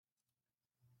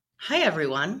Hi,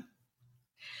 everyone.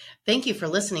 Thank you for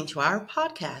listening to our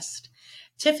podcast.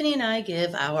 Tiffany and I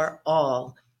give our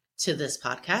all to this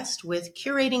podcast with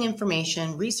curating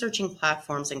information, researching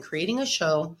platforms, and creating a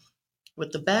show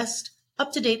with the best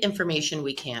up-to-date information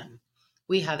we can.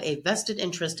 We have a vested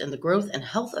interest in the growth and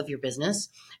health of your business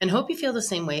and hope you feel the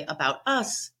same way about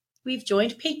us. We've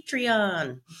joined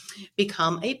Patreon.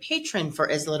 Become a patron for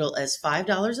as little as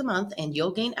 $5 a month and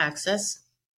you'll gain access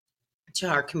to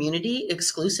our community,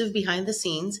 exclusive behind the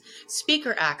scenes,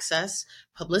 speaker access,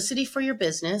 publicity for your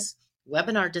business,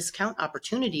 webinar discount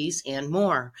opportunities, and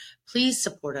more. Please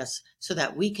support us so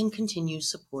that we can continue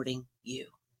supporting you.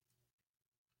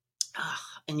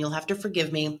 And you'll have to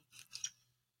forgive me.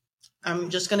 I'm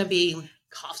just going to be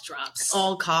cough drops.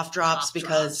 All cough drops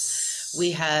because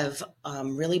we have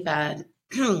really bad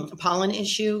pollen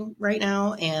issue right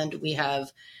now, and we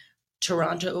have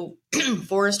Toronto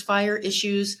forest fire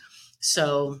issues.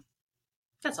 So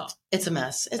that's all. It's a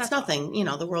mess. It's that's nothing. All. You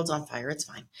know, the world's on fire. It's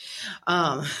fine.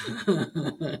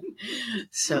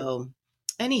 So,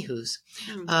 anywho's,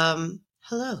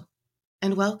 hello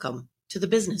and welcome to the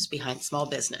business behind small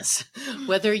business.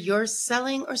 Whether you're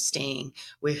selling or staying,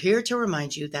 we're here to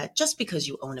remind you that just because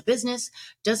you own a business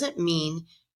doesn't mean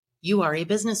you are a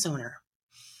business owner.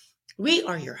 We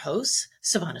are your hosts,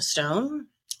 Savannah Stone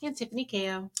and Tiffany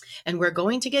Kao. And we're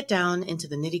going to get down into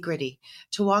the nitty-gritty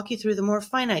to walk you through the more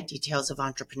finite details of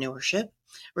entrepreneurship,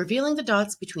 revealing the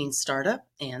dots between startup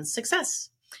and success.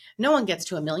 No one gets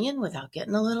to $1 million without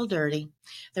getting a little dirty.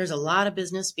 There's a lot of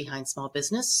business behind small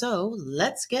business, so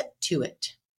let's get to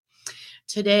it.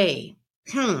 Today,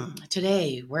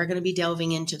 we're going to be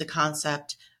delving into the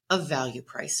concept of value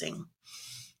pricing.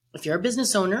 If you're a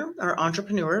business owner or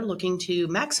entrepreneur looking to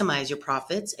maximize your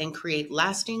profits and create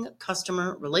lasting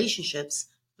customer relationships,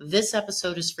 this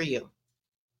episode is for you.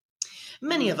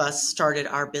 Many of us started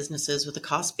our businesses with a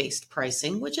cost-based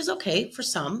pricing, which is okay for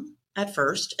some at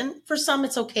first. And for some,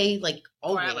 it's okay like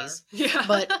always. Yeah.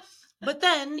 But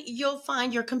then you'll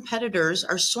find your competitors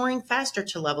are soaring faster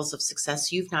to levels of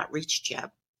success you've not reached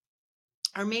yet.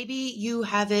 Or maybe you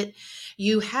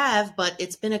have, but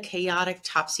it's been a chaotic,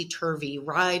 topsy-turvy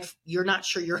ride. You're not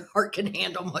sure your heart can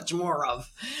handle much more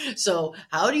of. So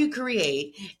how do you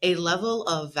create a level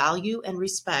of value and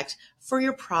respect for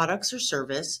your products or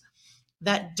service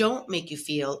that don't make you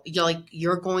feel like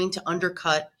you're going to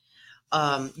undercut,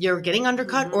 you're getting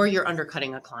undercut or you're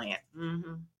undercutting a client?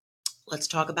 Let's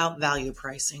talk about value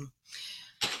pricing.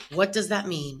 What does that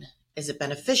mean? Is it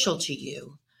beneficial to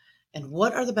you? And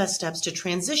what are the best steps to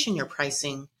transition your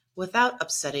pricing without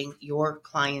upsetting your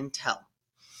clientele?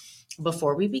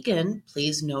 Before we begin,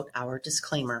 please note our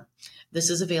disclaimer. This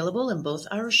is available in both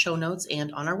our show notes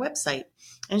and on our website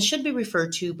and should be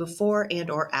referred to before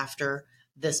and or after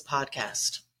this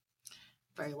podcast.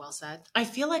 Very well said. I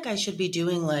feel like I should be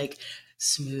doing like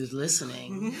smooth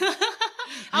listening.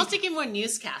 I was thinking more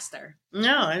newscaster.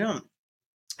 No, I don't.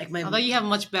 Although you have a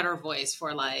much better voice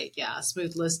for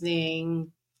smooth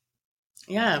listening.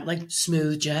 Yeah, like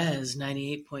smooth jazz,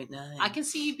 98.9. I can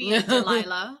see you being a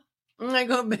Delilah. I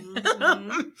could be.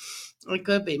 It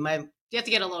could be. You have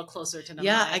to get a little closer to the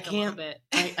mic. I can't.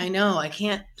 I know. I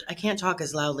can't talk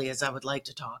as loudly as I would like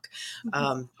to talk.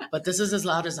 But this is as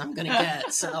loud as I'm going to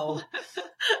get. So,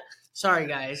 sorry,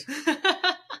 guys.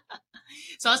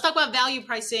 So let's talk about value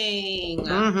pricing.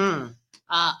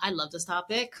 I love this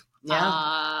topic. Yeah.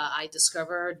 I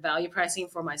discovered value pricing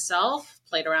for myself,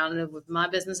 played around with my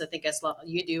business. I think as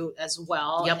you do as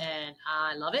well. Yep. And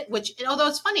I love it, which, although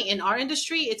it's funny, in our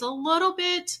industry, it's a little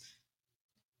bit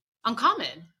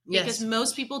uncommon. Yes. Because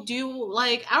most people do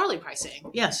like hourly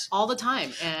pricing. Yes. All the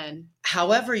time. And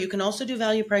however, you can also do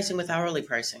value pricing with hourly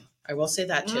pricing. I will say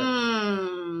that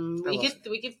too. We could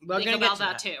think about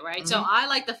that too, right? So I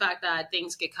like the fact that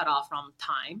things get cut off from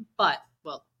time, but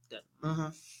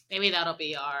maybe that'll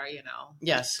be our,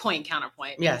 yes, point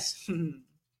counterpoint. Yes.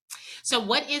 So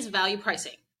what is value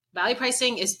pricing? Value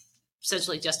pricing is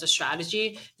essentially just a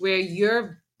strategy where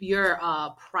your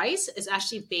price is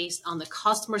actually based on the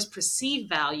customer's perceived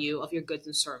value of your goods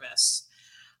and service.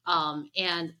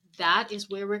 And that is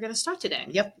where we're going to start today.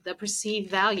 Yep. The perceived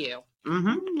value.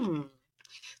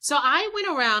 So I went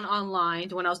around online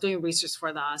when I was doing research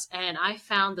for this, and I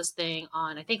found this thing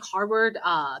on, I think, Harvard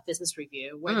Business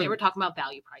Review, where they were talking about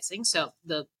value pricing. So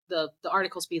the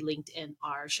articles be linked in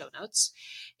our show notes.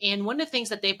 And one of the things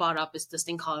that they brought up is this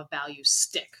thing called a value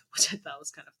stick, which I thought was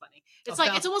kind of funny. It's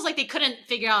it's almost like they couldn't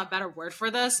figure out a better word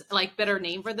for this, like better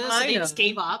name for this. So they just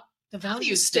gave up. The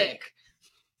value stick.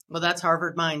 Well, that's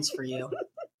Harvard Minds for you.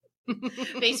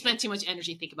 They spent too much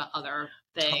energy thinking about other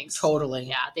things. Totally.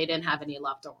 Yeah, they didn't have any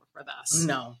left over for this.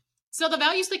 No. So the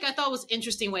value stick I thought was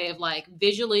interesting way of like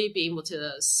visually being able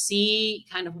to see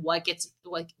kind of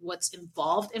what's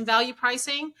involved in value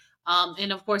pricing.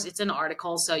 And of course, it's an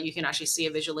article, so you can actually see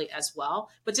it visually as well.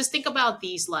 But just think about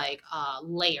these like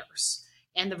layers.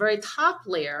 And the very top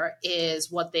layer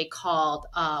is what they called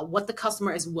what the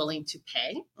customer is willing to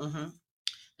pay. Mm-hmm.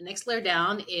 The next layer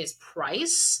down is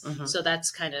price. Mm-hmm. So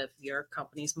that's kind of your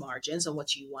company's margins and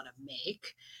what you want to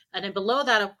make. And then below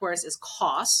that, of course, is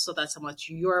cost. So that's how much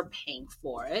you're paying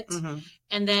for it. Mm-hmm.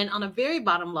 And then on a very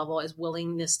bottom level is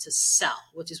willingness to sell,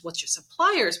 which is what your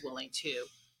supplier is willing to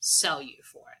sell you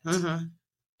for it. Mm-hmm.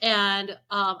 And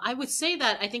I would say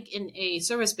that I think in a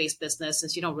service-based business,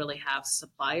 since you don't really have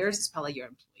suppliers, it's probably your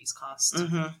employees' cost.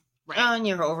 Mm-hmm. Right. And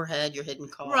your overhead, your hidden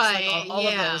costs. Right. Like all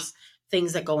of those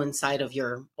things that go inside of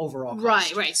your overall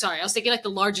cost. Right. Sorry. I was thinking like the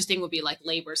largest thing would be like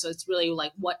labor. So it's really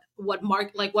like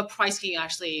what price can you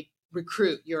actually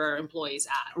recruit your employees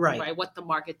at? Right. What the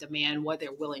market demand, what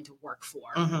they're willing to work for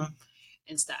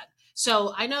instead.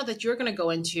 So I know that you're going to go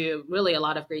into really a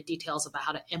lot of great details about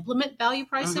how to implement value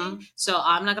pricing. So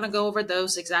I'm not going to go over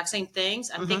those exact same things.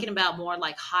 I'm thinking about more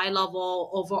like high level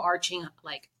overarching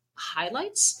like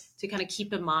highlights to kind of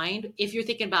keep in mind if you're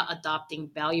thinking about adopting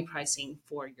value pricing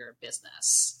for your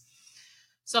business.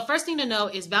 So first thing to know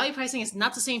is value pricing is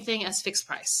not the same thing as fixed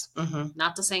price.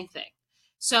 Not the same thing.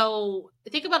 So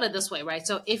think about it this way, right?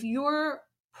 So if your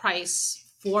price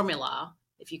formula,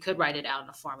 if you could write it out in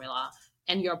a formula,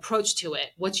 and your approach to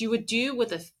it, what you would do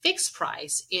with a fixed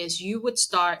price is you'll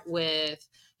start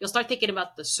thinking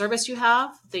about the service you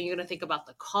have, then you're going to think about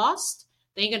the cost,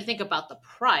 then you're going to think about the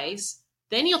price,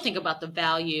 then you'll think about the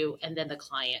value, and then the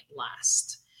client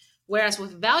last. Whereas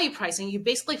with value pricing, you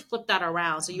basically flip that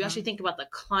around. So you actually think about the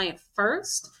client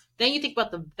first, then you think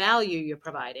about the value you're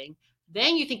providing,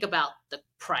 then you think about the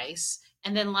price,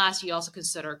 and then last, you also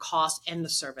consider cost and the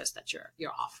service that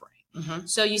you're offering.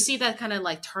 So you see that kind of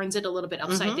like turns it a little bit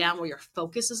upside down where your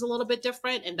focus is a little bit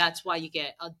different. And that's why you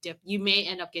get you may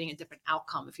end up getting a different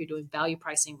outcome if you're doing value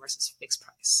pricing versus fixed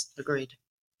price. Agreed.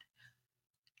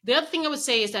 The other thing I would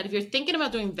say is that if you're thinking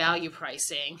about doing value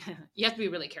pricing, you have to be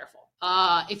really careful.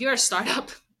 If you're a startup,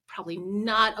 probably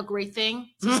not a great thing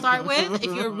to start with.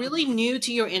 If you're really new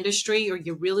to your industry or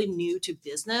you're really new to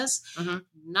business,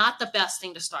 not the best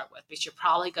thing to start with because you're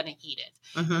probably going to eat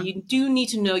it. You do need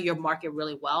to know your market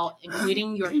really well,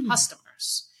 including your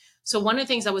customers. So one of the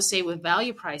things I would say with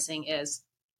value pricing is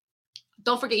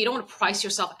don't forget, you don't want to price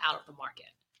yourself out of the market.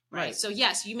 Right. So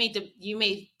yes, you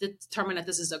may determine that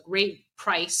this is a great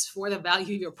price for the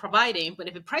value you're providing, but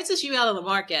if it prices you out of the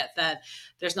market, then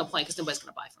there's no point because nobody's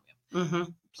going to buy from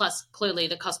you. Plus, clearly,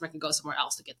 the customer can go somewhere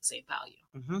else to get the same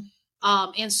value.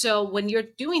 And so when you're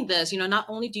doing this, not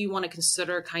only do you want to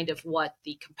consider kind of what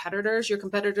your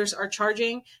competitors are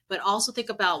charging, but also think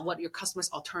about what your customers'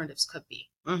 alternatives could be.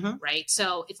 Right.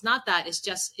 So it's not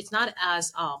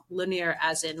as linear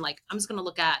as in like, I'm just going to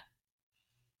look at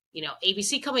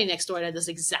ABC company next door that does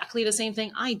exactly the same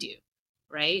thing I do,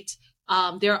 right?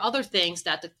 There are other things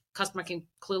that the customer can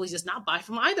clearly just not buy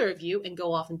from either of you and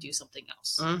go off and do something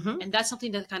else. And that's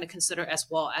something to kind of consider as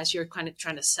well as you're kind of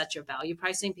trying to set your value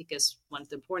pricing, because one of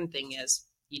the important thing is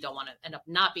you don't want to end up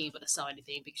not being able to sell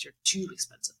anything because you're too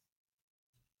expensive.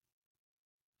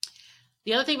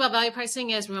 The other thing about value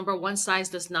pricing is, remember, one size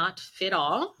does not fit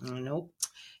all. Nope.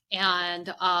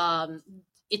 And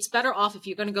it's better off if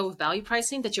you're going to go with value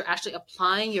pricing that you're actually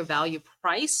applying your value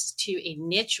price to a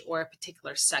niche or a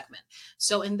particular segment.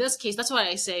 So in this case, that's why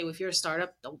I say if you're a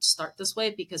startup, don't start this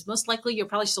way, because most likely you're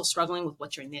probably still struggling with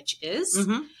what your niche is.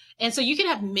 And so you can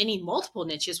have multiple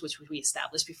niches, which we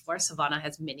established before. Savannah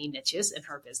has many niches in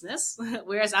her business,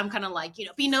 whereas I'm kind of like,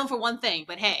 be known for one thing,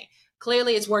 but hey,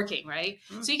 clearly it's working, right?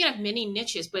 So you can have many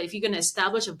niches, but if you're going to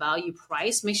establish a value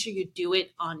price, make sure you do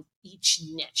it on each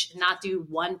niche and not do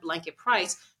one blanket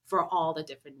price for all the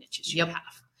different niches you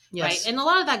have, right? And a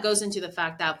lot of that goes into the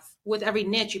fact that with every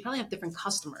niche, you probably have different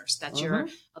customers that you're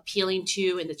appealing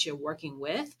to and that you're working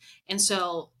with. And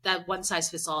so that one size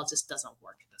fits all just doesn't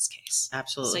work in this case.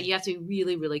 Absolutely. So you have to be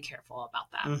really, really careful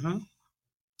about that.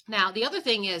 Now, the other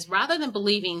thing is, rather than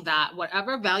believing that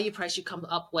whatever value price you come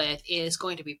up with is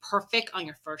going to be perfect on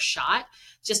your first shot,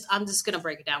 I'm just going to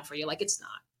break it down for you. Like, it's not.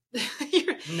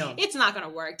 No, it's not going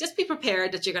to work. Just be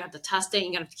prepared that you're going to have to test it. And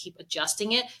you're going to have to keep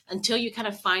adjusting it until you kind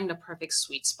of find the perfect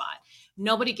sweet spot.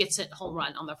 Nobody gets it home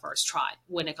run on their first try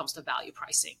when it comes to value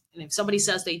pricing. And if somebody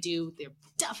says they do, they're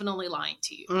definitely lying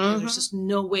to you. There's just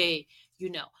no way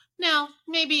Now,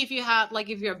 maybe if you're a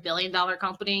 $1 billion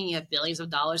company and you have billions of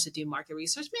dollars to do market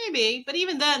research, maybe. But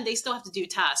even then, they still have to do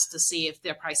tests to see if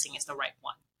their pricing is the right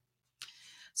one.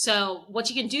 So what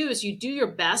you can do is you do your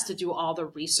best to do all the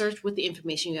research with the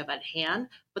information you have at hand.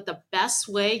 But the best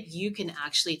way you can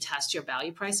actually test your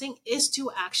value pricing is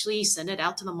to actually send it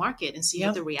out to the market and see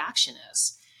what the reaction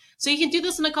is. So you can do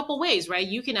this in a couple ways, right?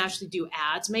 You can actually do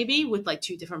ads maybe with like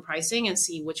 2 different pricing and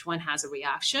see which one has a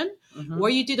reaction. Or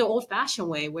you do the old fashioned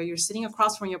way where you're sitting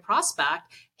across from your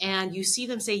prospect and you see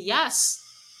them say yes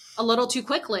a little too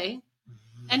quickly.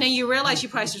 And then you realize you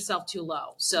priced yourself too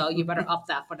low. So you better up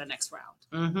that for the next round.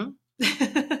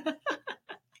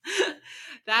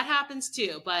 That happens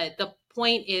too. But the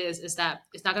point is that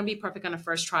it's not going to be perfect on the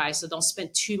first try. So don't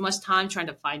spend too much time trying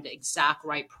to find the exact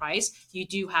right price. You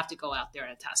do have to go out there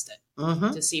and test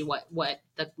it to see what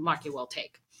the market will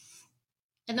take.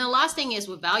 And then the last thing is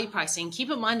with value pricing, keep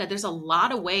in mind that there's a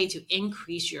lot of ways to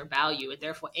increase your value and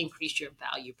therefore increase your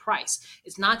value price.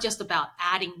 It's not just about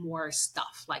adding more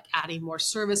stuff, like adding more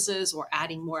services or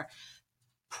adding more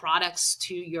products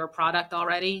to your product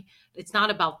already. It's not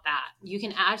about that. You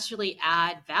can actually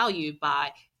add value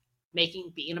by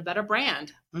being a better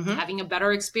brand, having a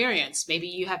better experience. Maybe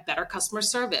you have better customer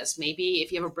service. Maybe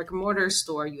if you have a brick and mortar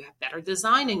store, you have better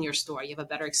design in your store. You have a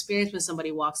better experience when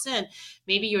somebody walks in.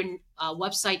 Maybe your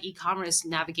website e-commerce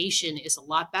navigation is a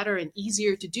lot better and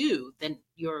easier to do than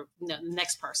your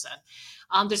next person.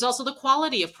 There's also the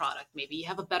quality of product. Maybe you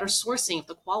have a better sourcing of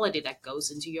the quality that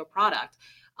goes into your product.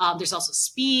 There's also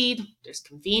speed, there's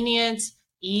convenience,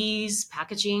 ease,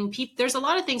 packaging. There's a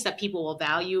lot of things that people will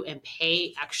value and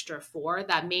pay extra for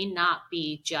that may not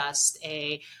be just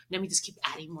let me just keep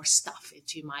adding more stuff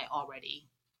into my already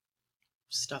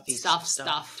stuffy stuff.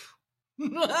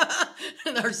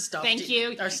 Our stuff. Thank you.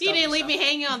 You didn't leave me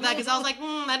hanging on that because I was like,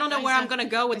 I don't know where I'm going to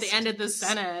go with the end of this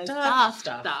sentence.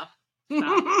 Stuff.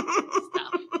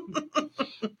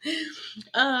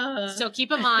 So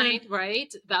keep in mind,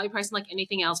 right? Value pricing, like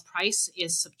anything else, price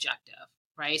is subjective,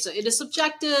 right? So it is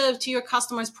subjective to your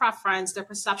customer's preference, their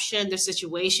perception, their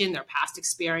situation, their past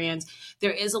experience.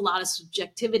 There is a lot of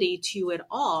subjectivity to it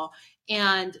all.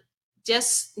 And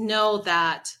just know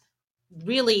that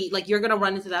really, like, you're going to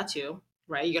run into that too,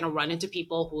 right? You're going to run into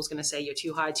people who's going to say you're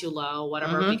too high, too low,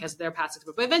 whatever, because of their past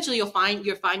experience. But eventually you'll find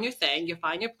your thing, you'll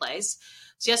find your place.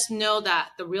 Just know that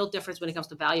the real difference when it comes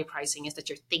to value pricing is that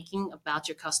you're thinking about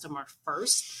your customer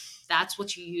first. That's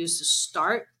what you use to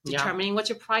start determining what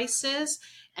your price is.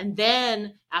 And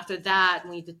then after that,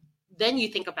 then you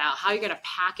think about how you're going to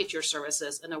package your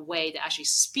services in a way that actually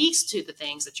speaks to the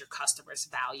things that your customers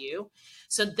value.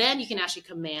 So then you can actually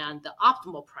command the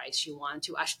optimal price you want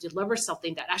to actually deliver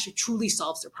something that actually truly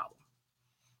solves their problem.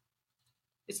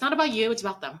 It's not about you, it's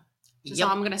about them. That's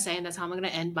all I'm going to say, and that's how I'm going to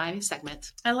end my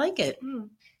segment. I like it.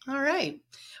 All right.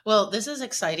 Well, this is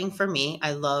exciting for me.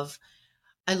 I love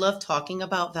talking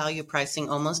about value pricing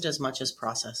almost as much as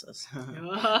processes.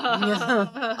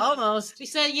 Almost. We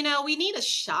said, we need a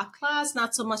shot class,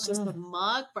 not so much just the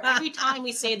mug, but every time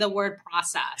we say the word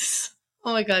process.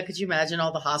 Oh my God, could you imagine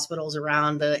all the hospitals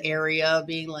around the area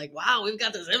being like, wow, we've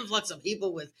got this influx of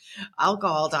people with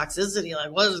alcohol toxicity.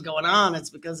 Like, what is going on? It's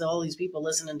because all these people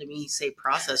listening to me say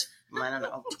process, I don't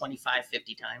know, 25,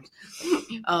 50 times.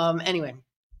 Anyway,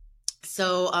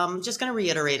 so I'm just going to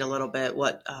reiterate a little bit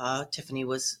what Tiffany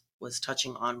was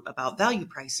touching on about value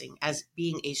pricing as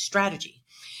being a strategy.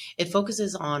 It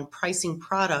focuses on pricing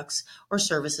products or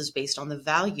services based on the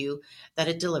value that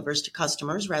it delivers to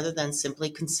customers rather than simply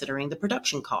considering the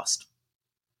production cost.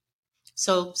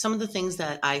 So some of the things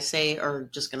that I say are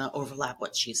just going to overlap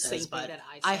what she says, but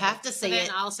I have to say it.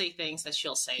 Then I'll say things that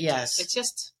she'll say. Yes. It's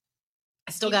just,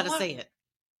 I still got to say it.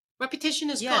 Repetition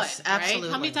is good. Absolutely.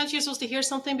 Right? How many times are you supposed to hear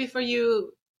something before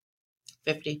you?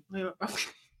 50.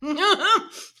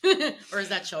 Or is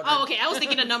that children? Oh, okay. I was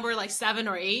thinking a number like 7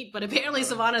 or 8, but apparently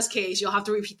Savannah's case, you'll have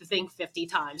to repeat the thing 50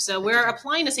 times. So we're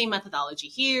applying the same methodology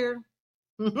here.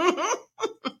 Here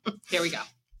we go.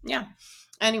 Yeah.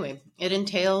 Anyway, it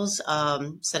entails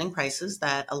setting prices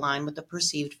that align with the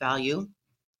perceived value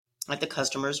that the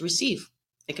customers receive.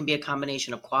 It can be a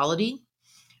combination of quality,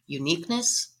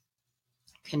 uniqueness,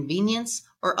 convenience,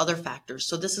 or other factors.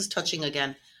 So this is touching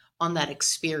again on that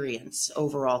experience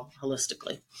overall,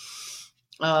 holistically.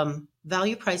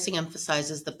 Value pricing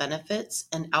emphasizes the benefits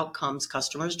and outcomes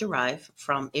customers derive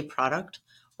from a product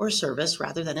or service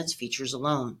rather than its features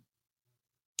alone.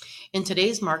 In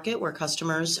today's market, where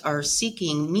customers are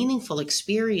seeking meaningful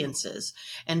experiences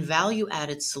and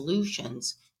value-added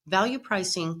solutions, value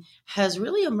pricing has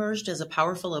really emerged as a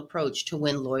powerful approach to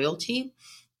win loyalty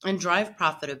and drive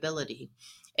profitability.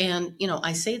 And,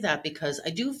 I say that because I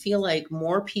do feel like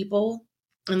more people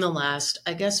in the last,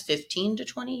 15 to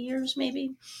 20 years,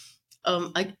 maybe,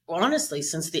 honestly,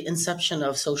 since the inception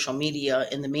of social media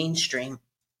in the mainstream,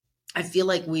 I feel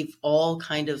like we've all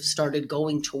kind of started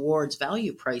going towards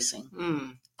value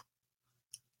pricing.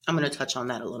 I'm going to touch on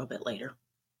that a little bit later.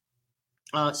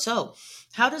 So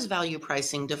how does value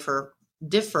pricing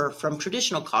differ from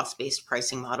traditional cost-based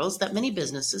pricing models that many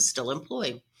businesses still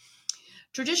employ?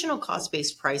 Traditional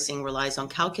cost-based pricing relies on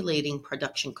calculating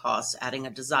production costs, adding a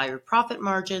desired profit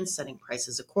margin, setting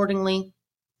prices accordingly.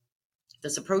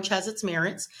 This approach has its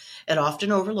merits. It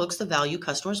often overlooks the value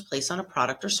customers place on a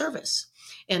product or service.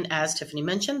 And as Tiffany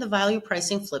mentioned, the value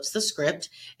pricing flips the script.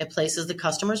 It places the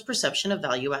customer's perception of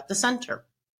value at the center.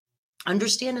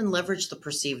 Understand and leverage the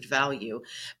perceived value.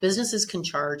 Businesses can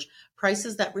charge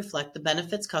prices that reflect the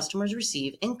benefits customers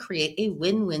receive and create a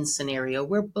win-win scenario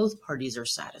where both parties are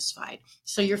satisfied.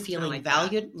 So you're feeling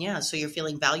valued. Yeah. So you're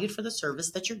feeling valued for the service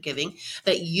that you're giving,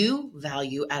 that you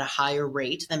value at a higher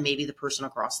rate than maybe the person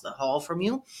across the hall from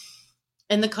you.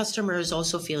 And the customer is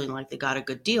also feeling like they got a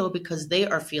good deal because they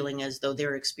are feeling as though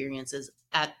their experience is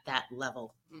at that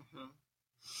level.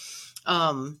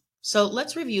 So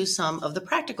let's review some of the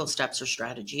practical steps or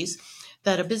strategies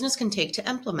that a business can take to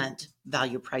implement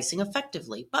value pricing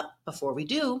effectively. But before we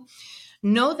do,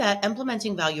 know that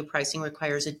implementing value pricing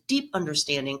requires a deep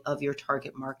understanding of your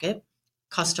target market,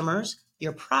 customers,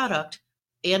 your product,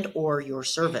 and or your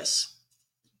service.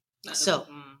 So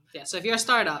if you're a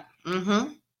startup,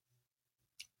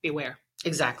 beware.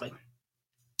 Exactly.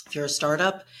 If you're a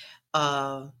startup,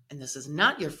 and this is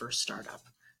not your first startup,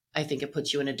 I think it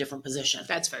puts you in a different position.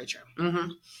 That's very true.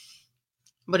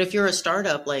 But if you're a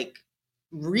startup, like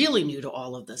really new to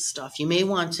all of this stuff, you may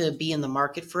want to be in the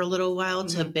market for a little while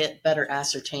to better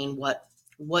ascertain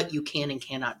what you can and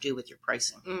cannot do with your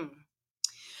pricing.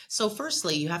 So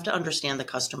firstly, you have to understand the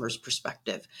customer's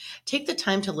perspective. Take the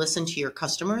time to listen to your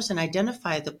customers and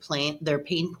identify their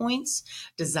pain points,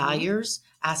 desires,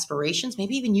 aspirations,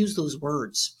 maybe even use those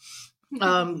words.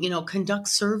 Conduct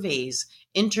surveys,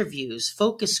 interviews,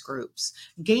 focus groups,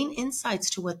 gain insights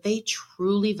to what they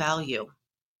truly value.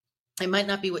 It might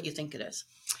not be what you think it is.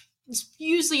 It's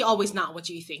usually always not what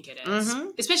you think it is.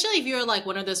 Especially if you're like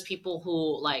one of those people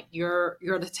who like you're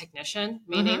the technician,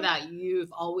 meaning that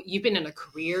you've been in a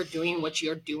career doing what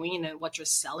you're doing and what you're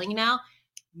selling now.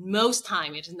 Most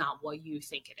time it is not what you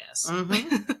think it is.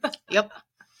 Yep.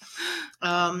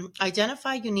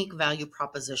 Identify unique value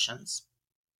propositions.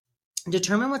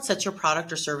 Determine what sets your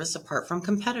product or service apart from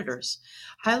competitors.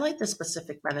 Highlight the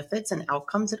specific benefits and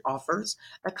outcomes it offers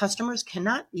that customers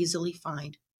cannot easily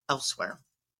find elsewhere.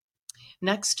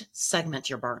 Next, segment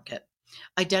your market.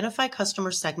 Identify customer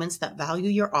segments that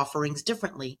value your offerings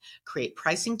differently. Create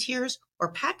pricing tiers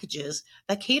or packages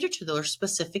that cater to their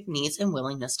specific needs and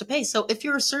willingness to pay. So if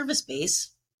you're a service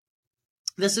base,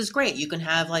 this is great. You can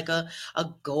have like a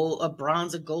gold, a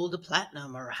bronze, a gold, a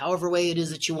platinum, or however way it is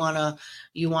that you wanna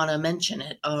mention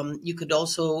it. You could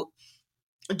also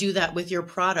do that with your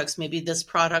products. Maybe this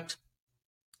product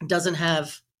doesn't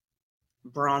have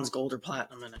bronze, gold, or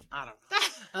platinum in it. I don't know.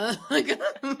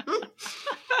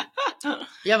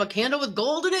 You have a candle with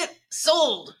gold in it?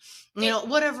 Sold.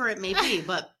 Whatever it may be,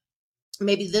 but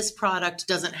maybe this product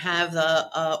doesn't have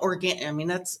the organic. I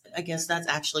mean, I guess that's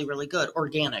actually really good.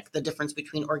 Organic, the difference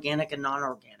between organic and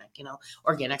non-organic.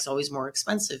 Organic's always more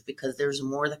expensive because there's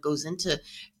more that goes into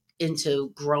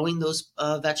growing those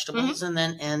vegetables and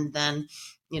then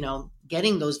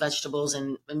getting those vegetables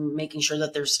and making sure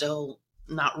that they're still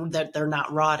they're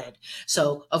not rotted.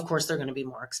 So of course they're going to be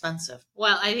more expensive.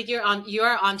 Well, I think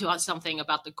you're onto something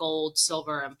about the gold,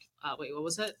 silver, and what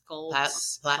was it? Gold,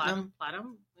 platinum,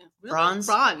 really? Bronze.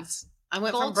 I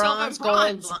went gold, from bronze, silver,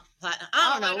 bronze. gold, platinum.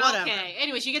 I don't know, whatever. Okay.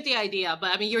 Anyways, you get the idea.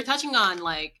 But I mean, you're touching on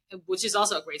which is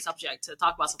also a great subject to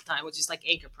talk about sometime, which is like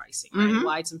anchor pricing, right?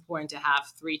 Why it's important to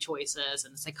have three choices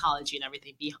and the psychology and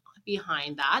everything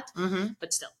behind that.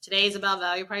 But still, today is about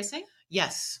value pricing.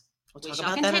 Yes. We'll talk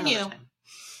about that another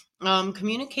time.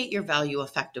 Communicate your value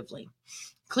effectively.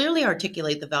 Clearly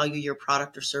articulate the value your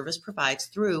product or service provides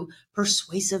through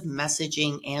persuasive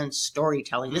messaging and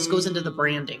storytelling. This goes into the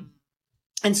branding.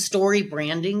 And story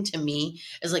branding to me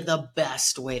is like the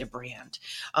best way to brand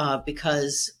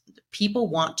because people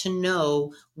want to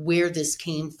know where this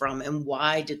came from and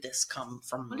why did this come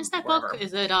from. What is that book?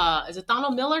 Is it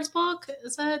Donald Miller's book?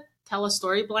 Is it Tell a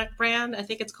Story Brand? I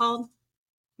think it's called.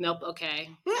 Nope. Okay.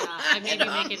 I may be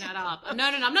making that up. No,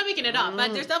 I'm not making it up.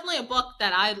 But there's definitely a book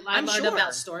that I learned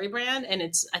about story brand, and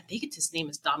I think his name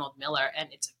is Donald Miller, and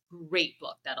it's a great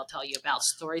book that'll tell you about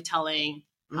storytelling,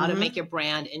 how to make your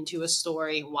brand into a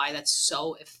story, why that's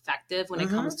so effective when it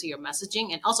comes to your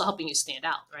messaging, and also helping you stand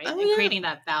out, right? And creating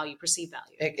that value, perceived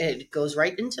value. It goes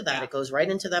right into that. Yeah. It goes right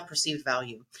into that perceived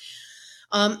value.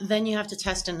 Then you have to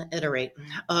test and iterate.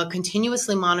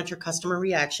 Continuously monitor customer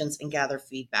reactions and gather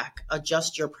feedback.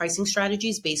 Adjust your pricing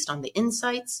strategies based on the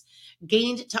insights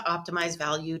gained to optimize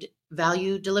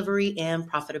value delivery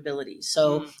and profitability.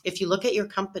 So if you look at your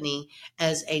company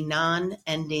as a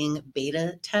non-ending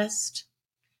beta test,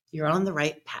 you're on the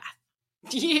right path.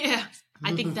 Yeah.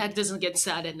 I think that doesn't get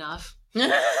said enough.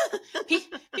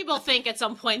 People think at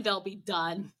some point they'll be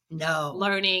done. No.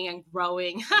 Learning and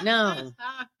growing. No.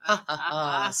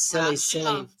 Silly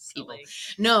people.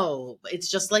 No, it's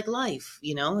just like life.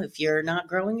 If you're not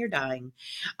growing, you're dying.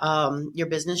 Your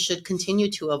business should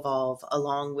continue to evolve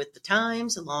along with the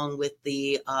times, along with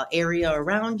the area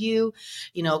around you.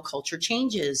 Culture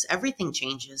changes, everything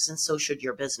changes, and so should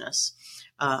your business.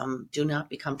 Do not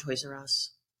become Toys R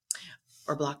Us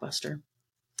or Blockbuster.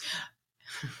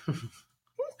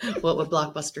 What would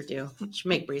Blockbuster do? Should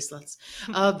make bracelets.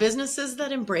 Businesses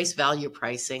that embrace value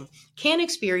pricing can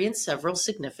experience several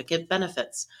significant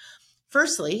benefits.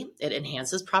 Firstly, it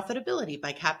enhances profitability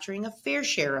by capturing a fair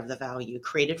share of the value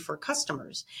created for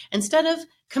customers instead of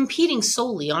competing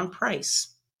solely on price.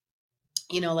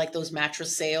 Like those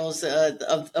mattress sales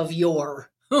of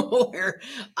yore. Where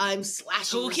I'm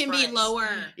slashing. Who can be lower?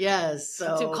 Yes.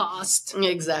 To cost.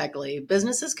 Exactly.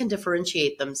 Businesses can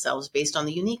differentiate themselves based on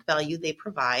the unique value they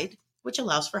provide, which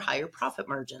allows for higher profit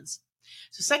margins.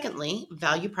 So secondly,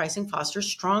 value pricing fosters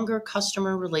stronger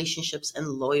customer relationships and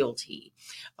loyalty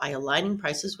by aligning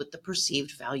prices with the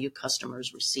perceived value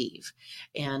customers receive.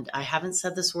 And I haven't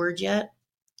said this word yet,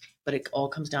 but it all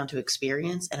comes down to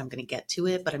experience, and I'm going to get to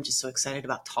it, but I'm just so excited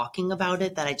about talking about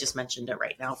it that I just mentioned it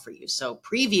right now for you. So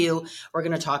preview, we're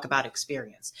going to talk about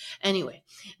experience. Anyway,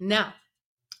 now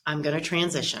I'm going to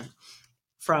transition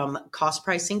from cost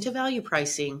pricing to value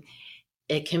pricing.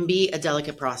 It can be a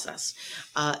delicate process,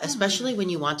 especially when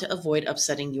you want to avoid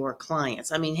upsetting your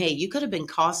clients. I mean, hey, you could have been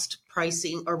cost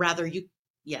pricing, or rather you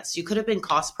could have been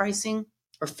cost pricing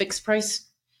or fixed price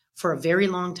for a very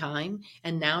long time,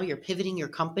 and now you're pivoting your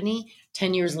company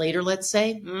 10 years later, let's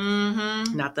say,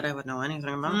 not that I would know anything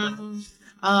about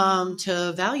that,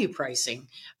 to value pricing.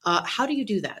 How do you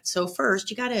do that? So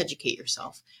first, you got to educate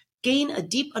yourself. Gain a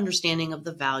deep understanding of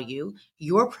the value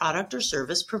your product or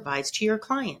service provides to your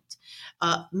client.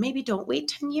 Maybe don't wait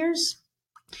 10 years.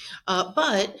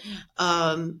 But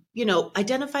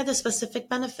identify the specific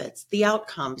benefits, the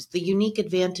outcomes, the unique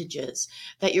advantages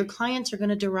that your clients are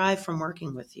going to derive from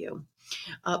working with you.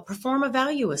 Perform a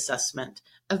value assessment.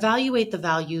 Evaluate the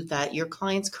value that your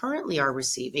clients currently are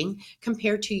receiving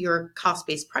compared to your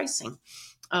cost-based pricing.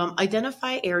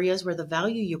 Identify areas where the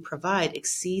value you provide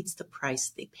exceeds the price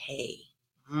they pay.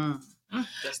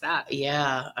 Just that.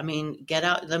 Yeah. I mean, get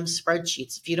out them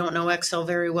spreadsheets. If you don't know Excel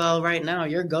very well right now,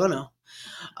 you're gonna.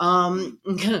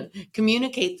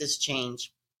 Communicate this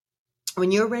change. When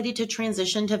you're ready to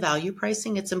transition to value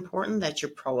pricing, it's important that you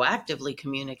proactively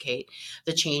communicate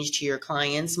the change to your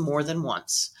clients more than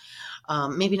once.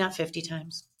 Maybe not 50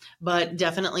 times, but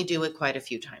definitely do it quite a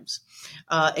few times.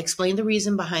 Explain the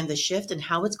reason behind the shift and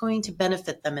how it's going to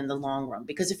benefit them in the long run.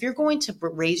 Because if you're going to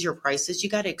raise your prices, you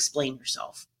got to explain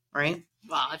yourself, right?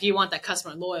 Well, if you want that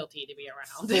customer loyalty to be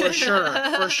around.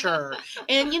 For sure.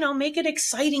 And, make it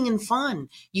exciting and fun.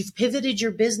 You've pivoted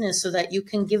your business so that you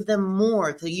can give them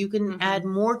more, so you can add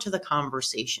more to the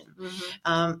conversation.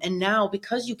 And now,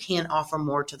 because you can't offer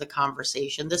more to the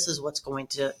conversation, this is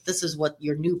what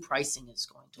your new pricing is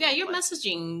going to Yeah, your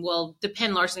messaging will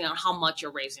depend largely on how much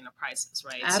you're raising the prices,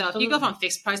 right? Absolutely. So if you go from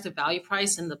fixed price to value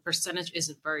price and the percentage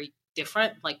isn't very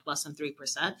different, like less than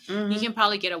 3%, you can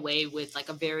probably get away with like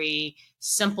a very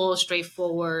simple,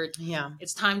 straightforward,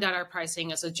 it's time that our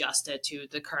pricing is adjusted to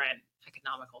the current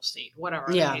economical state,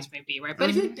 whatever the case may be, right?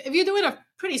 But if you're doing a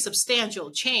pretty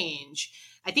substantial change,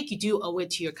 I think you do owe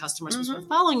it to your customers who've been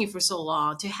following you for so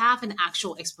long to have an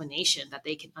actual explanation that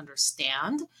they can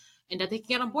understand and that they can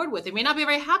get on board with. They may not be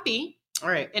very happy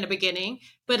in the beginning,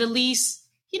 but at least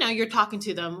you're talking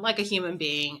to them like a human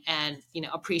being, and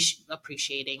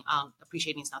appreciating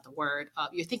is not the word.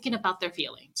 You're thinking about their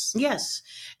feelings. Yes.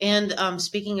 And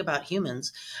speaking about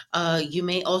humans, you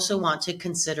may also want to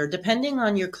consider, depending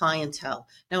on your clientele.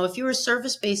 Now, if you're a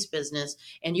service-based business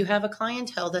and you have a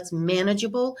clientele that's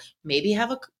manageable, maybe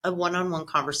have a one-on-one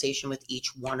conversation with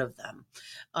each one of them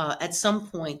at some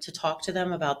point to talk to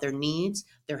them about their needs,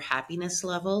 their happiness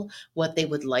level, what they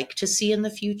would like to see in the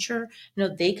future.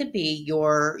 They could be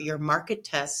your market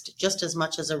test just as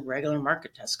much as a regular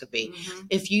market test could be.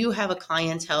 If you have a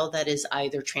clientele that is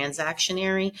either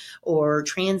transactionary or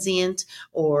transient,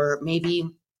 or maybe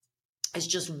is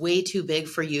just way too big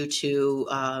for you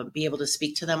to be able to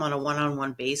speak to them on a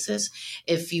one-on-one basis.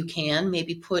 If you can,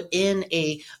 maybe put in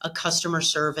a customer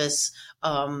service,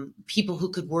 people who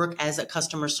could work as a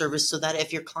customer service, so that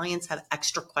if your clients have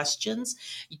extra questions,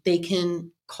 they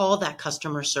can call that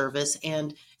customer service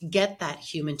and get that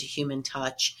human to human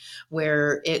touch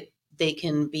where they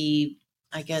can be,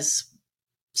 I guess,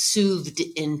 soothed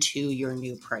into your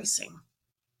new pricing.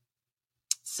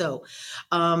 So,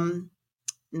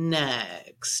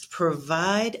 next,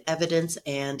 provide evidence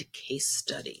and case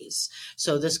studies.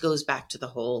 So this goes back to the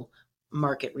whole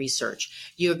market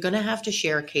research. You're going to have to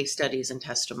share case studies and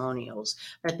testimonials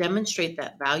that demonstrate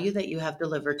that value that you have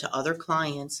delivered to other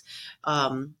clients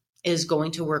is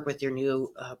going to work with your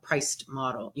new priced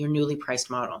model, your newly priced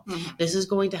model. Mm-hmm. This is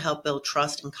going to help build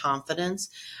trust and confidence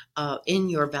in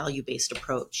your value-based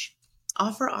approach.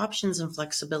 Offer options and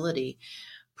flexibility.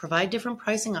 Provide different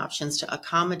pricing options to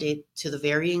accommodate to the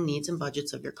varying needs and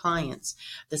budgets of your clients.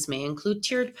 This may include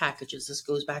tiered packages. This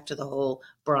goes back to the whole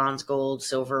bronze, gold,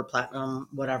 silver, platinum,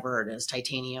 whatever it is,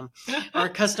 titanium, or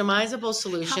customizable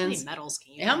solutions.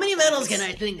 How many metals can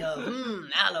I think of?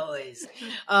 Alloys.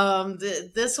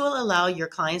 This will allow your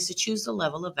clients to choose the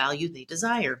level of value they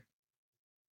desire.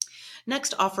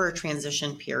 Next, offer a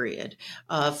transition period.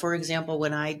 For example,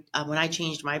 when I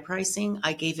changed my pricing,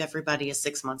 I gave everybody a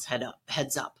 6 months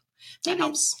heads up.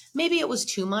 Maybe it was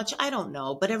too much. I don't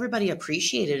know, but everybody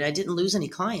appreciated it. I didn't lose any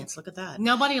clients. Look at that.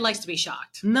 Nobody likes to be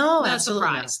shocked. No, not absolutely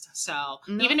surprised. Not. So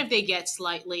even if they get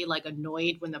slightly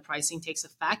annoyed when the pricing takes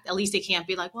effect, at least they can't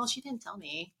be like, well, she didn't tell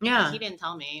me. Yeah. Like, he didn't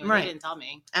tell me. Or right. They didn't tell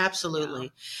me.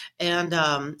 Absolutely.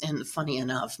 Yeah. And funny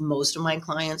enough, most of my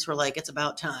clients were like, it's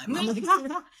about time.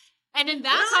 And then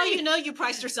that's how you know you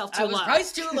priced yourself too low.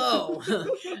 Priced too low.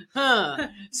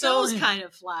 So those kind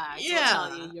of flags will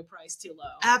tell you you're priced too low.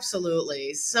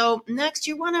 Absolutely. So next,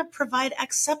 you want to provide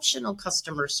exceptional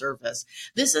customer service.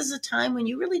 This is a time when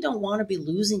you really don't want to be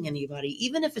losing anybody,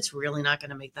 even if it's really not going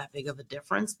to make that big of a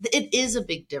difference. It is a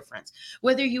big difference.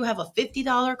 Whether you have a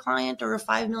 $50 client or a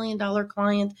 $5 million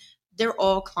client, they're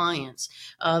all clients.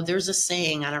 There's a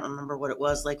saying, I don't remember what it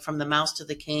was, like from the mouse to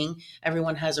the king,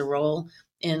 everyone has a role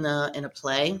in a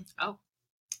play. Oh,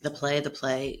 the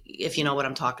play. If you know what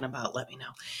I'm talking about, let me know.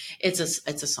 It's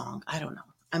a song. I don't know.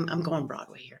 I'm going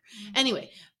Broadway here. Anyway,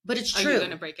 but it's true. Are you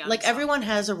going to break out? Like everyone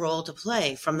has a role to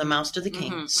play from the mouse to the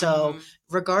king. Mm-hmm, so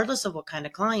regardless of what kind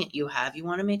of client you have, you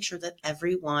want to make sure that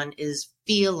everyone is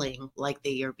feeling like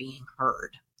they are being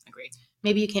heard. Agreed.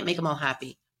 Maybe you can't make them all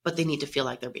happy, but they need to feel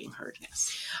like they're being heard.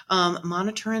 Yes.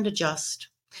 Monitor and adjust.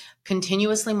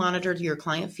 Continuously monitor your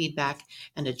client feedback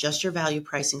and adjust your value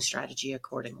pricing strategy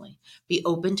accordingly. Be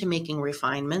open to making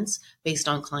refinements based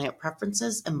on client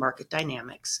preferences and market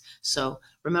dynamics. So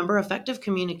remember, effective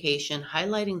communication,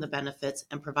 highlighting the benefits,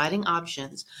 and providing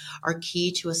options are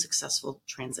key to a successful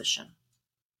transition.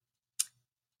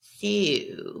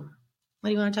 So, what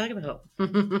do you want to talk about?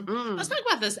 Let's talk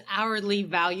about this hourly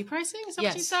value pricing. Is that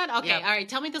what you said? Okay. Yep. All right.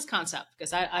 Tell me this concept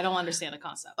because I don't understand the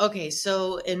concept. Okay.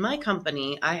 So in my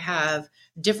company, I have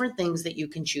different things that you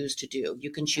can choose to do.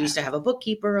 You can choose to have a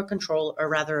bookkeeper, a controller, or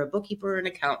rather a bookkeeper, an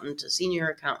accountant, a senior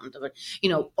accountant,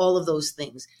 all of those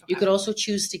things. Okay. You could also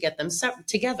choose to get them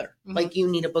together. Mm-hmm. Like you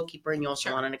need a bookkeeper and you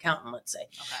also want an accountant, let's say.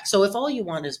 Okay. So if all you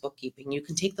want is bookkeeping, you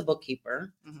can take the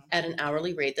bookkeeper at an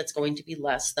hourly rate that's going to be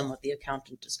less than what the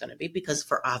accountant is going to be, because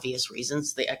for obvious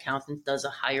reasons, the accountant does a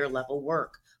higher level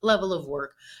of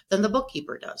work than the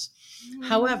bookkeeper does. Mm-hmm.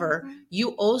 However, you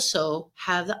also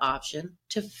have the option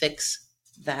to fix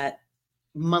that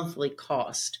monthly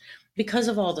cost because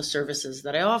of all the services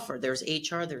that I offer. There's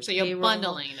HR, there's so you're payroll.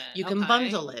 Bundling it. You can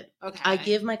bundle it. Okay. I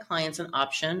give my clients an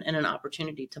option and an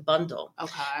opportunity to bundle.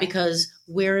 Okay. Because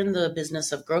we're in the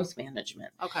business of growth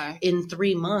management. Okay. In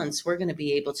 3 months, we're going to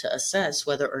be able to assess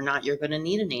whether or not you're going to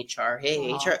need an HR.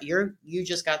 Hey, HR, you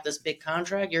just got this big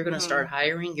contract. You're going to start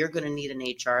hiring. You're going to need an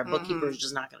HR. A bookkeeper is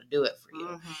just not going to do it for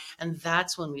you. And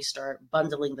that's when we start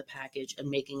bundling the package and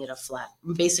making it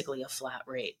basically a flat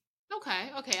rate.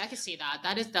 Okay, I can see that.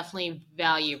 That is definitely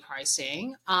value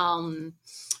pricing.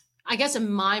 I guess in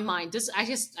my mind, I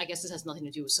guess this has nothing to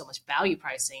do with so much value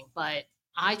pricing, but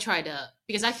I try to,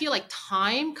 because I feel like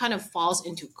time kind of falls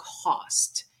into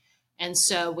cost. And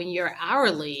so when you're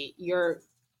hourly, you're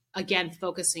again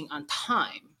focusing on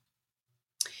time.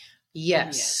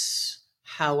 Yes.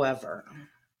 However,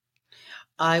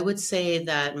 I would say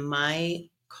that my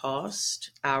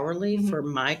cost hourly for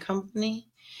my company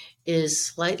is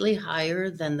slightly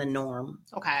higher than the norm.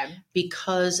 Okay.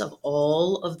 Because of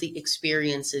all of the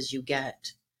experiences you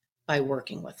get by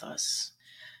working with us.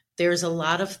 There's a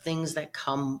lot of things that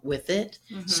come with it.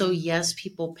 So yes,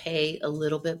 people pay a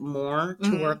little bit more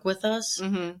to work with us,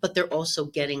 but they're also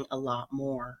getting a lot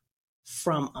more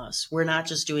from us. We're not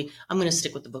just doing, I'm going to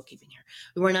stick with the bookkeeping here.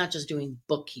 We're not just doing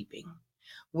bookkeeping.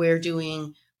 We're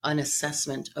doing an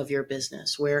assessment of your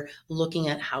business. We're looking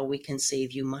at how we can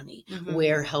save you money.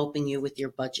 We're helping you with your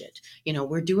budget.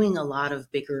 We're doing a lot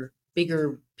of bigger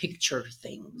picture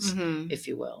things, if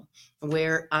you will,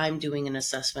 where I'm doing an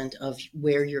assessment of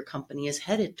where your company is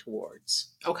headed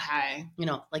towards. Okay.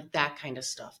 Like that kind of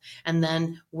stuff. And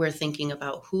then we're thinking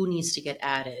about who needs to get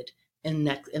added in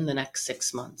the next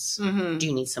 6 months. Do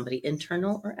you need somebody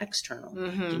internal or external? Do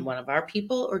you need one of our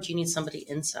people, or do you need somebody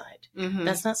inside?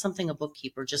 That's not something a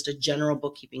bookkeeper, just a general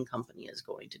bookkeeping company, is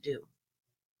going to do.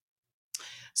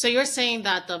 So you're saying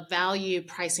that the value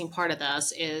pricing part of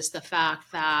this is the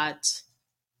fact that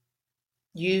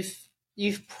you've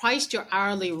priced your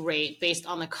hourly rate based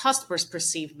on the customer's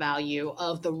perceived value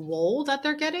of the role that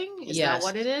they're getting? Is that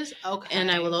what it is? Okay.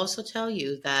 And I will also tell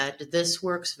you that this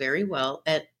works very well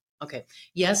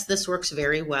this works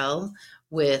very well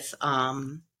with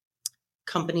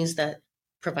companies that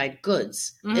provide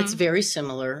goods. It's very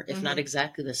similar, if not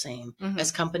exactly the same,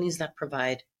 as companies that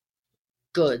provide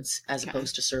goods as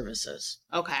opposed to services.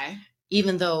 Okay.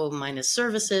 Even though mine is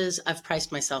services, I've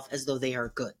priced myself as though they are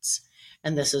goods.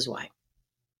 And this is why.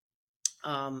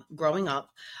 Growing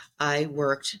up, I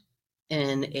worked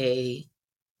in a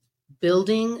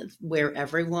building where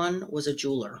everyone was a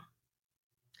jeweler.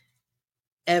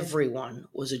 Everyone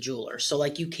was a jeweler. So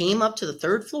like you came up to the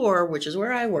 3rd floor, which is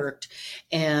where I worked,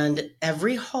 and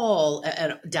every hall,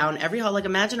 down every hall, like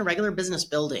imagine a regular business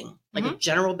building, like a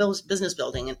general business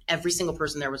building, and every single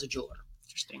person there was a jeweler.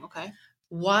 Interesting. Okay.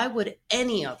 Why would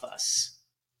any of us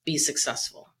be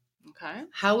successful? Okay.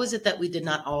 How is it that we did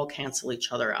not all cancel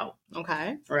each other out?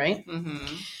 Okay. Right?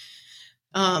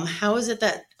 How is it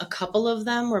that a couple of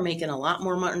them were making a lot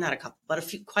more money? Not a couple,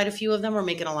 but quite a few of them were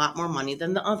making a lot more money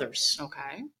than the others.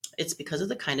 Okay. It's because of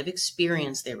the kind of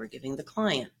experience they were giving the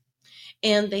client.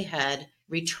 And they had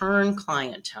return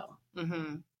clientele.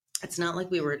 It's not like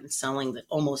we were selling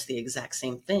almost the exact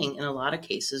same thing. In a lot of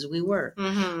cases, we were.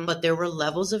 But there were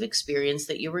levels of experience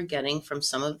that you were getting from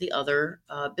some of the other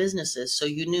businesses. So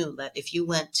you knew that if you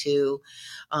went to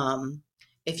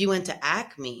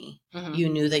Acme, you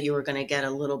knew that you were going to get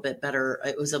a little bit better.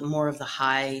 It was more of the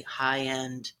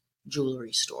high-end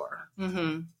jewelry store.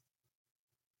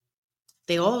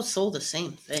 They all sold the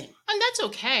same thing. And that's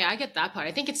okay. I get that part.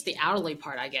 I think it's the hourly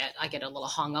part I get a little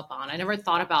hung up on. I never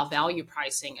thought about value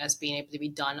pricing as being able to be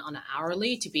done on an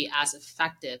hourly to be as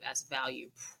effective as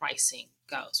value pricing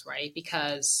goes, right?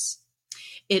 Because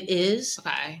it is.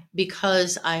 Okay.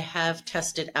 Because I have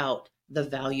tested out the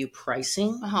value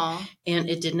pricing, and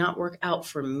it did not work out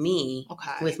for me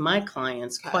with my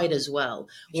clients quite as well.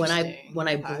 When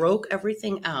I broke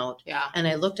everything out, and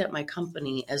I looked at my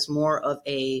company as more of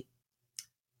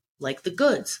like the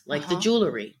goods, like the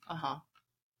jewelry.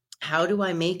 How do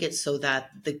I make it so that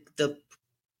the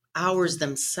hours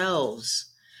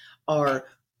themselves are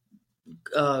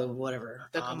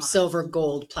silver,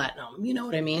 gold, platinum? You know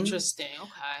what I mean? Interesting.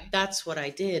 Okay. That's what I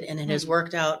did, and it has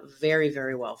worked out very,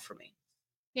 very well for me.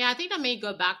 Yeah, I think that may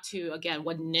go back to, again,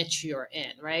 what niche you're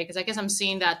in, right? Because I guess I'm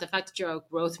seeing that the fact that you're a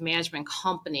growth management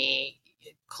company,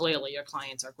 clearly your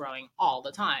clients are growing all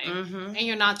the time. And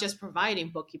you're not just providing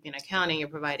bookkeeping, accounting, you're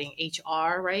providing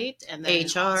HR, right? And then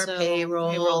HR,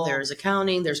 payroll, there's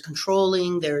accounting, there's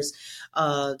controlling, there's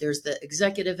the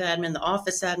executive admin, the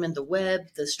office admin, the web,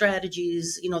 the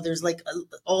strategies, there's like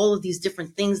all of these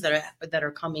different things that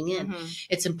are coming in.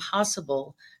 It's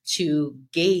impossible to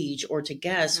gauge or to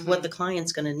guess what the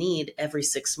client's going to need every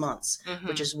 6 months,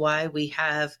 which is why we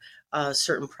have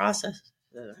certain processes.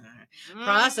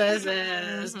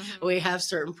 We have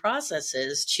certain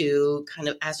processes to kind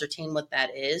of ascertain what that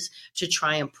is, to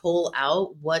try and pull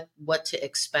out what to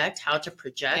expect, how to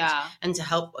project, and to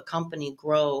help a company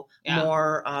grow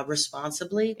more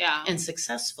responsibly and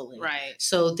successfully. Right.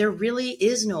 So there really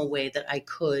is no way that I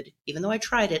could, even though I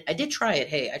tried it. I did try it.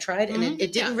 Hey, I tried and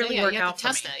it didn't really work out for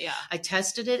me. I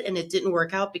tested it and it didn't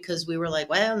work out because we were like,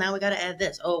 well, now we got to add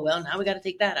this. Oh, well, now we got to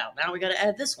take that out. Now we got to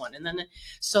add this one. And then,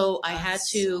 so I had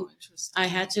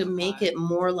to make it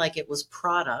more like it was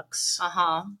products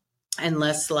and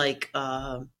less like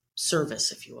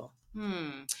service, if you will.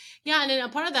 Yeah. And then a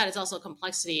part of that is also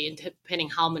complexity in depending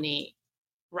how many,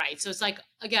 right? So it's like,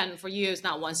 again, for you, it's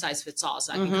not one size fits all.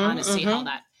 So I can kind of see how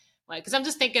that, like, because I'm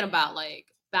just thinking about like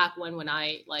back when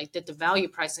I like did the value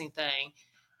pricing thing,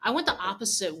 I went the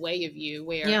opposite way of you,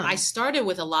 where I started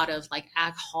with a lot of like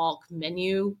ad hoc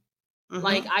menu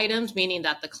like items, meaning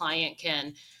that the client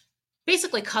can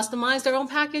basically customize their own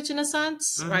package in a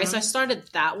sense, right? So I started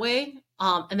that way,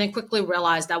 and then quickly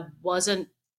realized that wasn't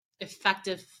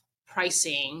effective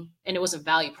pricing, and it wasn't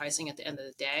value pricing at the end of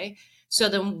the day. So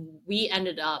then we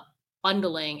ended up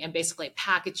bundling and basically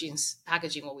packaging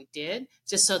what we did,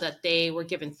 just so that they were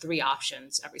given 3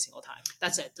 options every single time.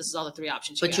 That's it. This is all the 3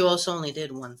 options. But you also only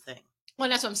did one thing. Well,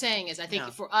 that's what I'm saying is I think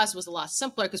for us it was a lot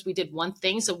simpler because we did one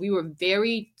thing. So we were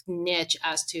very niche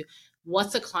as to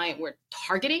what's the client we're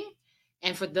targeting.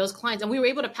 And for those clients, and we were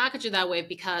able to package it that way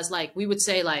because like we would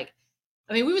say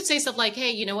we would say stuff like,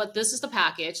 hey, you know what, this is the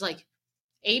package, like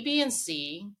A, B, and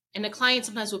C. And the client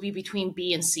sometimes will be between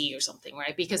B and C or something,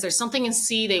 right? Because there's something in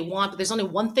C they want, but there's only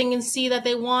one thing in C that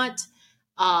they want.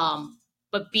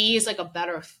 But B is like a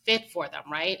better fit for them,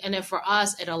 right? And then for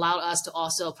us, it allowed us to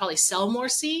also probably sell more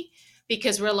C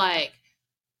because we're like,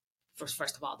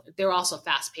 first of all, they're also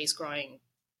fast-paced growing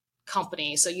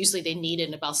company. So usually they need it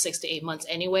in about 6 to 8 months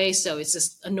anyway. So it's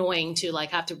just annoying to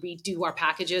like have to redo our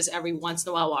packages every once in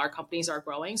a while our companies are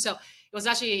growing. So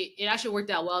it actually worked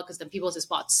out well because then people just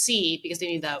bought C because they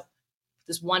need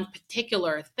this one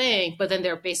particular thing, but then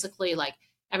they're basically like,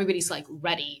 everybody's like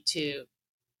ready to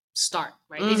start,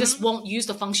 right? They just won't use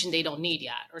the function they don't need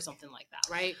yet or something like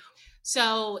that, right?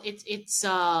 So it's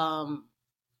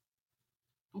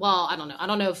well, I don't know. I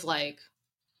don't know if like,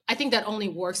 I think that only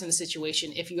works in a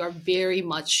situation if you are very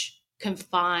much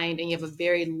confined and you have a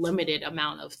very limited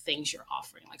amount of things you're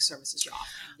offering, like services you're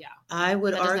offering. Yeah. I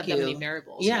would that doesn't argue have that many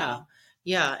variables. Yeah.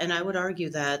 Yeah. And I would argue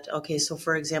that, okay, so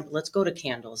for example, let's go to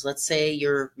candles. Let's say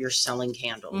you're selling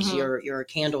candles. You're a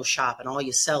candle shop and all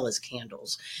you sell is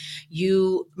candles.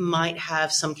 You might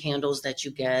have some candles that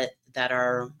you get that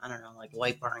are, I don't know, like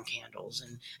White Barn candles.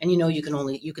 And you know, you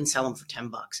can sell them for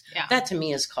 $10. Yeah. That to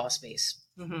me is cost-based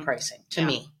pricing to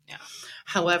me. Yeah.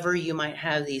 However, you might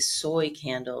have these soy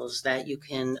candles that you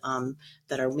can,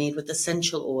 that are made with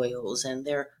essential oils and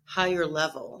they're higher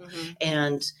level.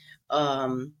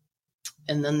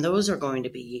 And then those are going to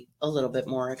be a little bit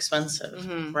more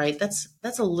expensive, right?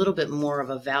 That's a little bit more of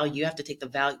a value. You have to take the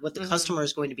value, what the customer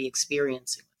is going to be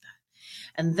experiencing with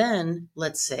that. And then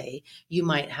let's say you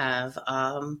might have,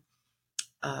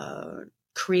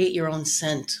 create your own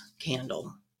scent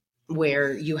candle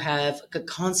where you have a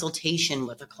consultation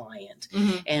with a client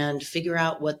and figure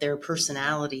out what their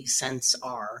personality scents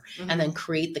are and then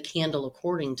create the candle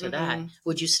according to that.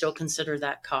 Would you still consider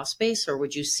that cost based or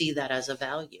would you see that as a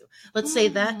value? Let's say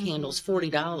that candle's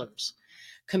 $40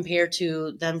 compared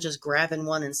to them just grabbing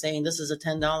one and saying, this is a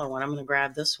 $10 one. I'm going to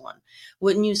grab this one.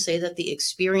 Wouldn't you say that the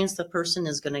experience the person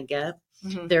is going to get,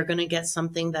 they're going to get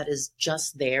something that is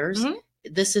just theirs?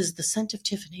 This is the scent of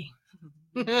Tiffany.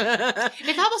 If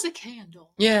that was a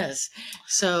candle. Yes.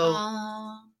 So,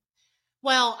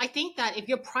 well, I think that if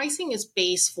your pricing is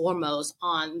based foremost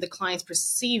on the client's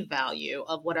perceived value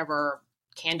of whatever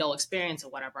candle experience or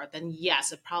whatever, then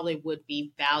yes, it probably would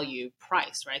be value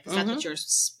priced, right? Because that's what you're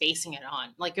spacing it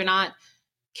on. Like you're not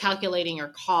calculating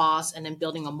your costs and then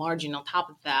building a margin on top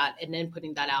of that and then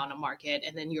putting that out in the market.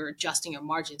 And then you're adjusting your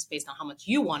margins based on how much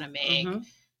you want to make,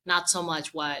 not so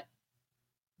much what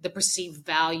the perceived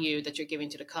value that you're giving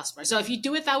to the customer. So if you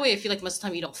do it that way, I feel like most of the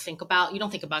time you don't think about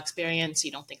experience,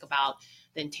 you don't think about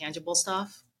the intangible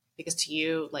stuff because to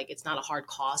you, like it's not a hard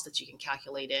cost that you can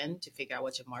calculate in to figure out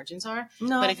what your margins are.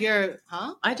 No, but if you're,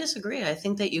 I disagree. I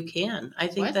think that you can. I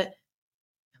think that.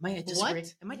 Am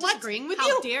I disagreeing with you?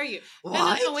 How dare you?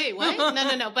 What? No, wait, what?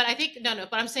 No. But I think,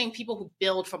 but I'm saying people who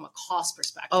build from a cost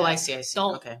perspective. Oh, I see.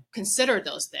 Don't consider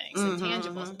those things,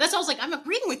 intangibles. That's why I was like, I'm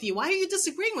agreeing with you. Why are you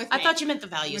disagreeing with me? I thought you meant the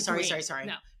value. Sorry.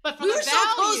 No. But we were so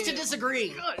close to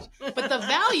disagreeing. But the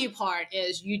value part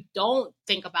is you don't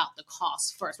think about the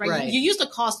cost first, right? You use the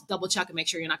cost to double check and make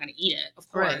sure you're not going to eat it, of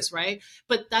course, right?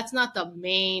 But that's not the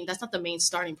main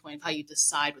starting point of how you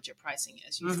decide what your pricing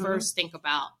is. You first think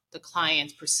about the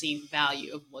client's perceived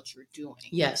value of what you're doing.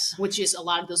 Yes. Which is a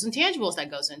lot of those intangibles that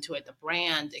goes into it, the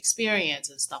brand experience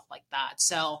and stuff like that.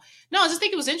 So no, I just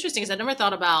think it was interesting because I never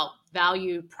thought about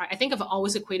value. I think I've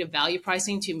always equated value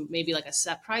pricing to maybe like a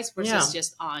set price versus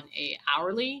just on a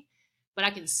hourly, but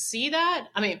I can see that.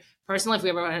 I mean, personally, if we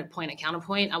ever had a point and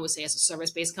counterpoint, I would say as a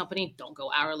service-based company, don't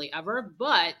go hourly ever,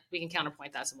 but we can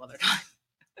counterpoint that some other time.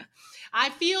 I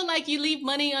feel like you leave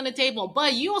money on the table,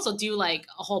 but you also do like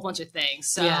a whole bunch of things.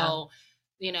 So,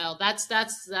 you know, that's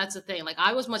the thing. Like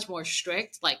I was much more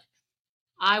strict. Like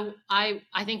I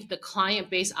think the client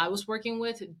base I was working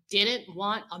with didn't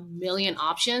want a million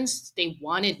options. They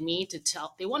wanted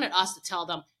us to tell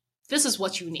them, this is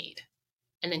what you need.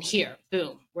 And then here,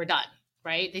 boom, we're done.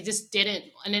 Right. They just didn't.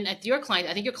 And then at your client,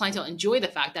 I think your clientele enjoy the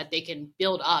fact that they can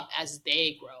build up as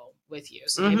they grow. with you.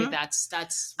 So maybe that's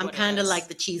I'm what it kind of is. like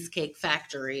the Cheesecake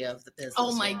Factory of the business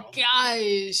Oh my world.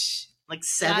 gosh. Like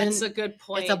 7. That's a good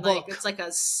point. It's a book. It's like a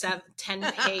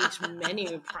 10-page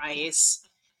menu price.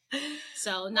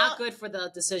 So not good for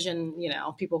the decision,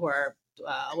 people who are,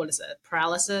 what is it?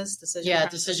 Paralysis?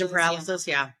 Decision paralysis.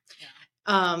 Yeah.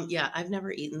 I've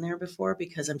never eaten there before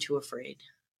because I'm too afraid.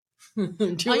 All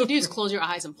you do is close your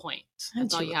eyes and point.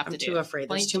 That's all you have to do. I'm too afraid.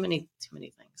 There's too many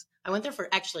things. I went there for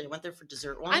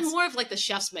dessert once. I'm more of like the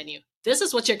chef's menu. This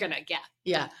is what you're going to get.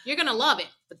 Yeah. You're going to love it,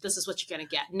 but this is what you're going to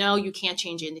get. No, you can't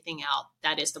change anything out.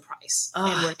 That is the price.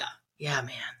 And we're done. Yeah,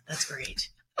 man. That's great.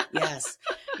 Yes.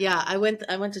 Yeah. I went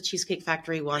to Cheesecake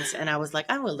Factory once and I was like,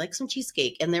 I would like some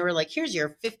cheesecake. And they were like, here's your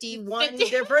 51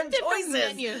 different choices.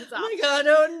 Menus. Oh my God, I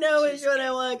don't know which one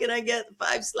I want. Can I get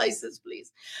 5 slices,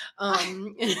 please?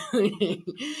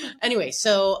 Anyway,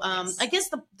 so Yes. I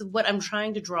guess what I'm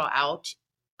trying to draw out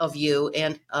of you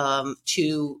and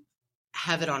to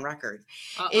have it on record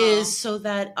is so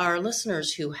that our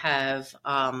listeners who have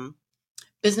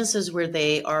businesses where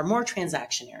they are more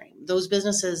transactionary, those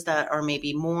businesses that are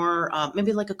maybe more,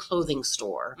 maybe like a clothing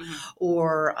store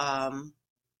or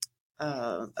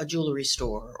a jewelry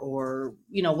store or,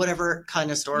 whatever kind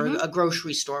of store, a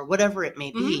grocery store, whatever it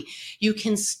may be, you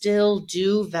can still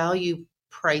do value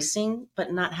pricing,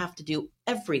 but not have to do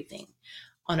everything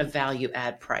on a value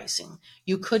add pricing.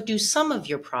 You could do some of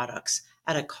your products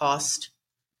at a cost.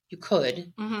 You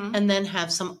could, and then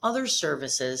have some other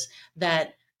services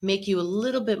that make you a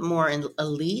little bit more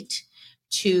elite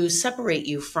to separate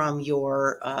you from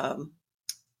your,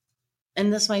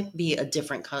 and this might be a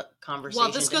different conversation.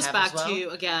 Well, this goes back to,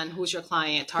 again, who's your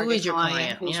client, target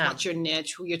client, what's your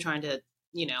niche, who you're trying to,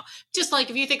 just like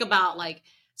if you think about like,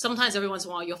 sometimes every once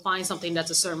in a while you'll find something that's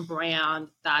a certain brand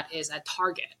that is at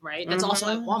Target, right? That's also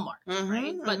at Walmart,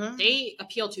 right? But they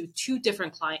appeal to 2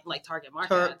 different target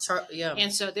markets.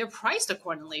 And so they're priced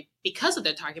accordingly because of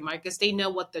their target market, because they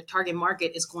know what the target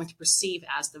market is going to perceive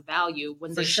as the value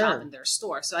when they shop in their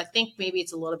store. So I think maybe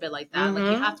it's a little bit like that. Like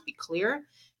you have to be clear.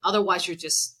 Otherwise you're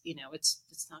just, it's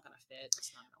not going to fit.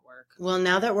 It's not going to work. Well,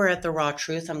 now that we're at the raw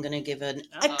truth, I'm going to give an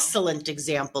excellent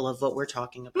example of what we're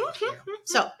talking about here.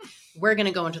 So we're going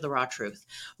to go into the raw truth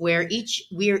where we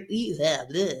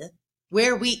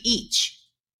each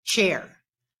share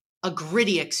a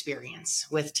gritty experience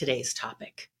with today's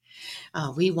topic.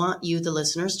 We want you, the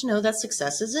listeners, to know that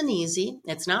success isn't easy.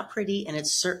 It's not pretty, and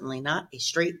it's certainly not a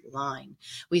straight line.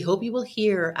 We hope you will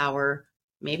hear our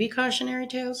maybe cautionary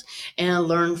tales and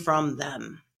learn from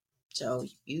them. So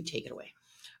you take it away.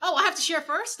 Oh, I have to share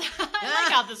first? I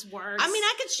like how this works. I mean,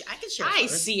 I could share I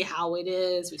first. see how it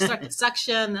is. We start the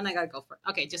section, then I got to go for it.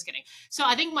 Okay, just kidding. So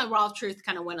I think my raw truth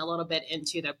kind of went a little bit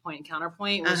into the point and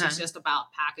counterpoint, which is just about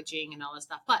packaging and all that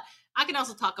stuff. But I can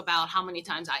also talk about how many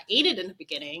times I ate it in the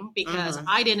beginning because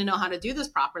I didn't know how to do this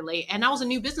properly. And I was a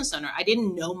new business owner. I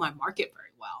didn't know my market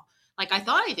very well. Like I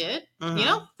thought I did,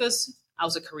 because I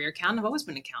was a career accountant. I've always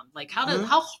been an accountant. Like how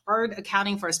hard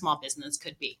accounting for a small business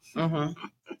could be.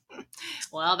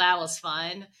 Well, that was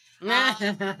fun.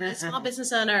 Small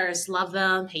business owners, love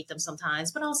them, hate them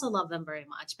sometimes, but also love them very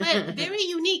much. But very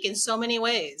unique in so many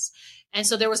ways. And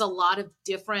so there was a lot of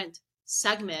different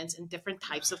segments and different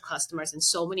types of customers and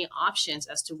so many options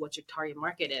as to what your target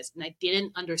market is. And I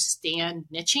didn't understand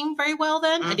niching very well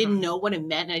then. I didn't know what it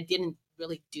meant and I didn't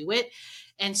really do it.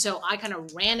 And so I kind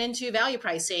of ran into value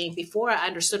pricing before I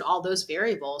understood all those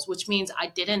variables, which means I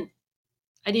didn't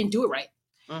do it right.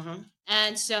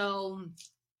 And so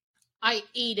I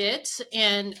ate it,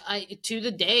 and to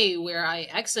the day where I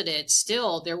exited,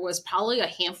 still there was probably a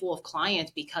handful of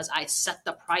clients because I set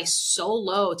the price so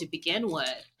low to begin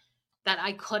with that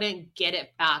I couldn't get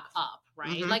it back up,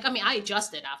 right? Like, I mean, I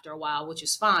adjusted after a while, which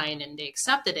is fine, and they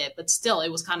accepted it, but still,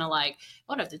 it was kind of like,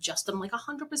 I would have to adjust them like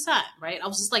 100%, right? I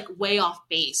was just like way off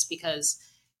base because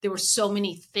there were so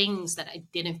many things that I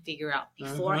didn't figure out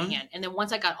beforehand. And then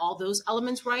once I got all those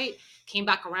elements right, came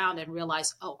back around and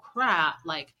realized, oh crap,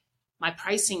 like my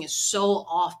pricing is so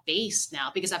off base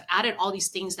now because I've added all these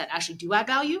things that actually do add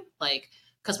value, like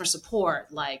customer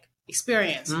support, like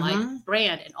experience, like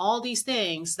brand, and all these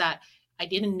things that I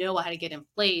didn't know I had to get in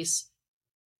place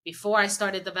before I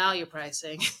started the value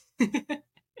pricing.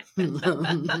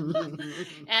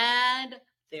 And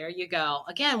there you go.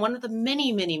 Again, one of the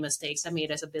many, many mistakes I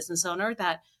made as a business owner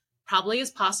that probably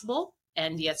is possible,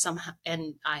 and yet somehow,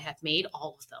 and I have made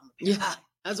all of them. Apparently. Yeah,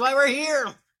 that's why we're here.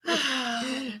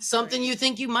 Something you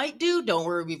think you might do? Don't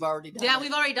worry, we've already done it. Yeah,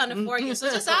 we've already done it for you.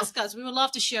 So just ask us. We would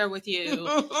love to share with you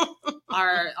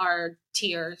our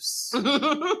tears.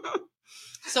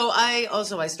 So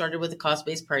I started with the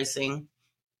cost-based pricing.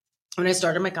 When I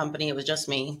started my company, it was just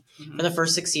me. Mm-hmm. For the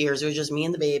first 6 years, it was just me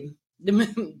and the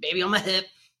baby on my hip,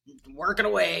 working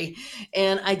away.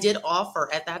 And I did offer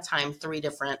at that time three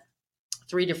different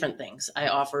things. I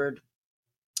offered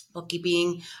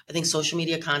bookkeeping, I think social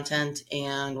media content,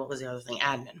 and what was the other thing?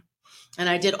 Admin. And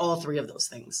I did all three of those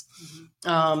things.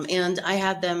 Mm-hmm. And I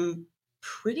had them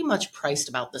pretty much priced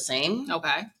about the same.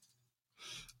 Okay.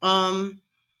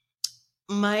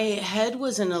 My head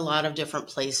was in a lot of different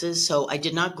places, so I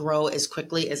did not grow as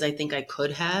quickly as I think I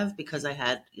could have because I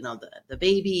had, the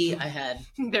baby. I had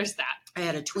there's that. I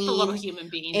had a tween, a little human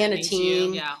being, and a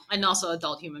teen, yeah, and also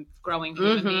adult growing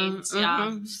human beings,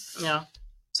 yeah, yeah.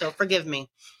 So forgive me.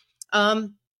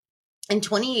 In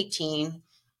 2018,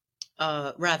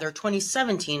 rather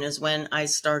 2017 is when I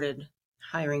started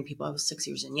hiring people. I was 6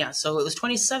 years in, yeah. So it was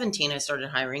 2017 I started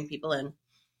hiring people in,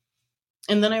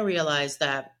 and then I realized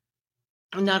that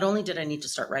not only did I need to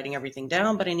start writing everything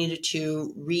down, but I needed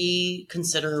to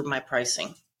reconsider my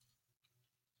pricing.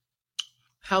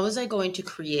 How was I going to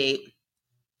create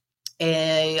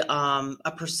a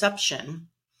perception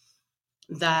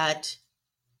that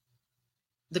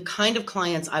the kind of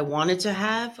clients I wanted to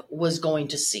have was going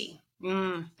to see?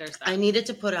 There's that. I needed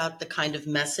to put out the kind of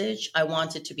message I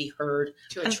wanted to be heard.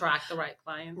 To attract the right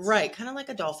clients. Right. Kind of like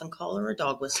a dolphin call or a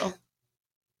dog whistle.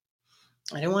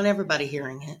 I didn't want everybody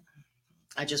hearing it.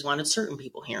 I just wanted certain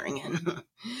people hearing it.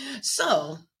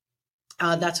 So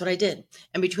that's what I did.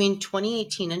 And between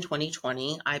 2018 and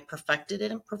 2020, I perfected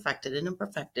it and perfected it and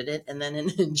perfected it. And then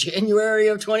in January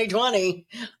of 2020,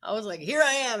 I was like, here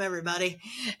I am, everybody.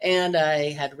 And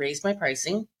I had raised my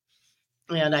pricing,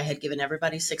 and I had given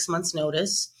everybody 6 months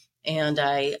notice. And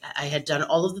I had done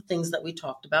all of the things that we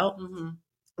talked about. Mm-hmm.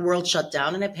 The world shut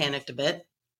down, and I panicked a bit.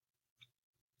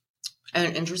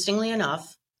 And interestingly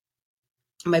enough,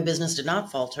 my business did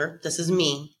not falter. This is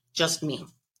me, just me.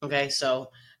 Okay.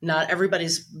 So not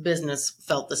everybody's business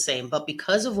felt the same, but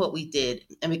because of what we did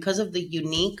and because of the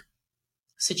unique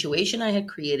situation I had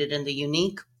created and the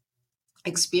unique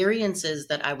experiences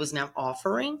that I was now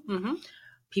offering, mm-hmm.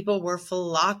 people were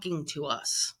flocking to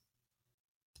us.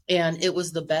 And it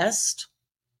was the best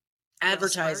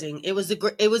advertising. It was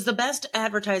the best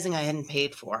advertising I hadn't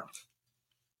paid for.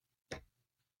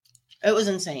 It was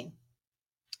insane.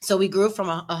 So we grew from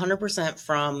 100%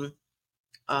 from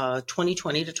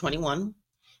 2020 to 21,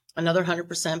 another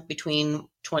 100% between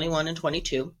 21 and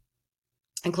 22,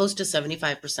 and close to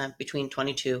 75% between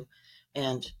 22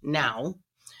 and now,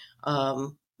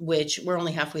 which we're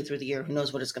only halfway through the year. Who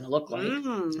knows what it's going to look like,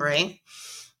 right?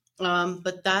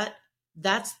 But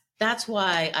that's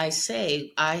why I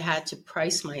say I had to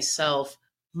price myself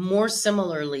more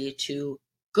similarly to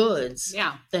goods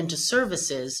than to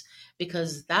services,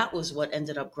 because that was what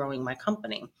ended up growing my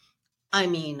company. I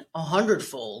mean,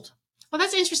 100-fold. Well,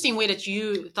 that's an interesting way that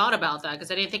you thought about that, because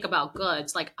I didn't think about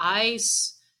goods. Like I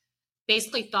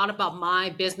basically thought about my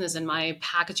business and my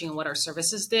packaging and what our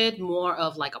services did more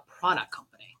of like a product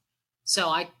company. So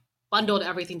I bundled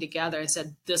everything together and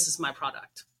said, this is my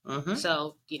product. Mm-hmm.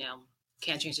 So,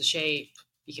 can't change the shape.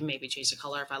 You can maybe change the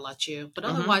color if I let you. But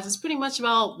otherwise, it's pretty much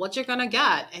about what you're going to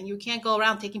get. And you can't go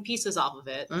around taking pieces off of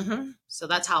it. Mm-hmm. So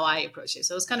that's how I approach it.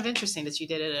 So it's kind of interesting that you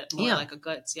did it more like a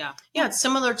goods. Yeah. Yeah. It's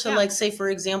similar to like, say, for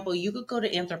example, you could go to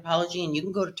Anthropologie and you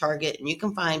can go to Target and you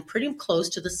can find pretty close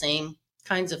to the same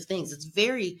kinds of things.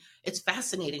 It's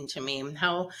fascinating to me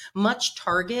how much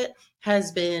Target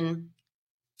has been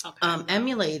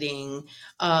emulating.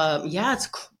 It's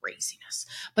craziness.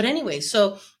 But anyway,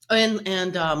 so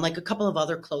and like a couple of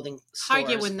other clothing stores.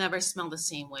 Target would never smell the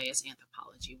same way as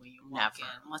Anthropologie when you walk in.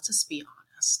 Let's just be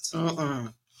honest.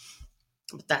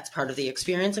 But that's part of the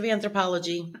experience of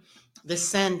Anthropologie. The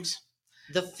scent,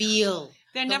 the feel.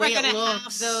 They're never going to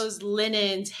have those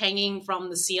linens hanging from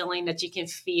the ceiling that you can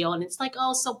feel. And it's like,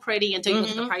 oh, so pretty until you look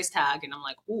at the price tag. And I'm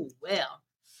like, ooh, well,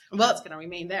 that's going to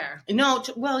remain there. No,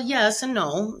 yes and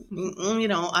no.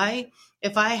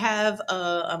 If I have,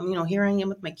 here I am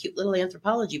with my cute little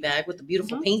Anthropologie bag with the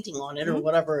beautiful painting on it or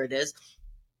whatever it is,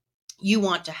 you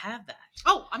want to have that.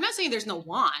 Oh, I'm not saying there's no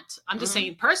want. I'm just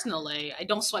saying personally, I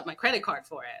don't swipe my credit card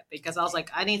for it because I was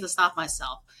like, I need to stop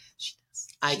myself. She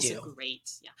does. She's great.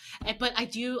 Yeah. But I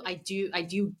do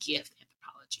gift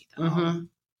Anthropologie though. Mm-hmm.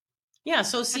 Yeah,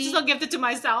 so see, I still give it to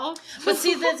myself. But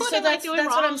see, that's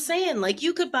what I'm saying. Like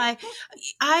you could buy.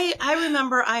 I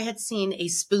remember I had seen a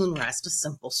spoon rest, a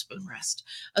simple spoon rest,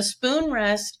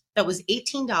 that was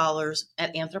 $18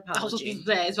 at Anthropologie.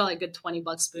 It's probably a good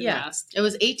 $20 spoon rest. It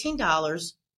was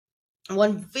 $18.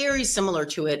 One very similar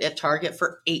to it at Target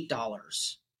for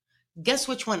 $8. Guess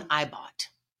which one I bought?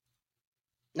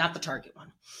 Not the Target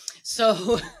one.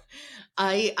 So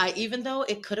I even though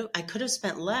I could have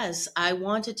spent less, I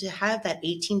wanted to have that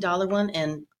 $18 one,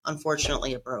 and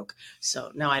unfortunately it broke.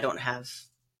 So now I don't have,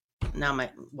 now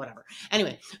my whatever.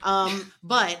 Anyway,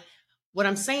 but what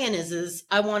I'm saying is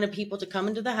I wanted people to come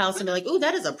into the house and be like, "Oh,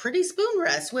 that is a pretty spoon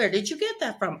rest. Where did you get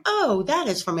that from?" "Oh, that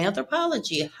is from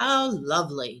Anthropologie. How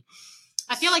lovely."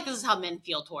 I feel like this is how men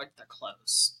feel toward their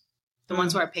clothes. The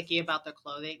ones who are picky about their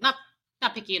clothing, not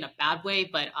picky in a bad way,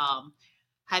 but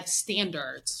have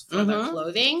standards for their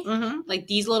clothing. Like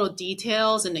these little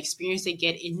details and experience they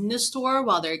get in the store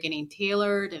while they're getting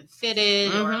tailored and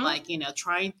fitted or like,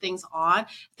 trying things on. I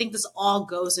think this all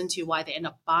goes into why they end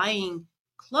up buying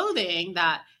clothing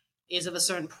that is of a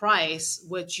certain price,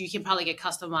 which you can probably get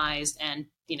customized and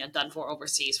done for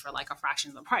overseas for like a fraction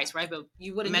of the price, right? But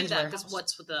you wouldn't do that because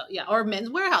what's with or Men's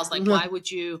Warehouse? Like, why would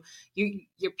you're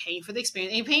paying for the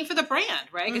experience and you're paying for the brand,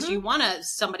 right? Because you want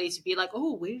somebody to be like,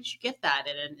 oh, where did you get that?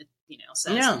 And it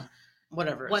says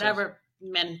whatever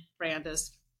men brand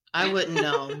is. I wouldn't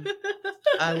know.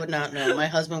 I would not know. My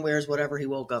husband wears whatever he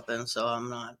woke up in, so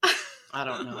I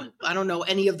don't know. I don't know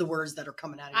any of the words that are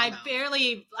coming out of your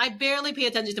mouth. I barely pay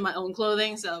attention to my own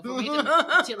clothing, so for me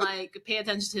to like pay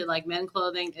attention to like men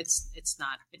clothing, it's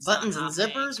not. It's buttons not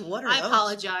and zippers. What are I those?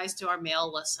 Apologize to our male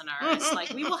listeners. Like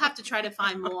we will have to try to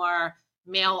find more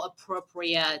male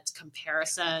appropriate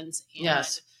comparisons. And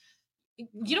yes.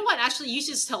 You know what? Actually, you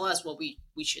should tell us what we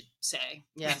should say.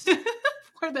 Yes.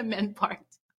 For the men part.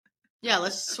 Yeah,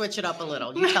 let's switch it up a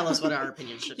little. You tell us what our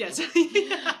opinion should be.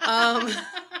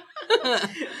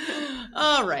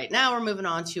 All right, now we're moving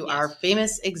on to our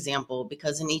famous example,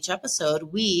 because in each episode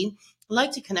we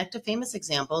like to connect a famous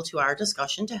example to our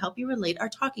discussion to help you relate our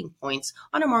talking points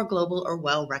on a more global or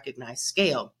well-recognized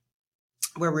scale.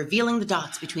 We're revealing the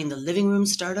dots between the living room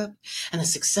startup and the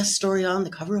success story on the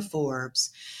cover of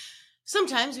Forbes.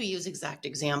 Sometimes we use exact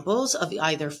examples of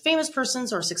either famous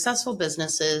persons or successful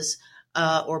businesses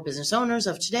or business owners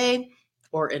of today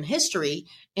or in history.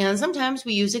 And sometimes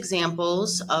we use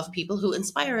examples of people who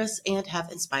inspire us and have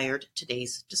inspired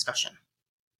today's discussion.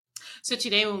 So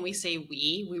today when we say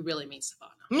we really mean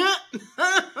Savannah.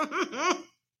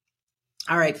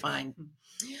 All right, fine.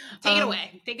 Take it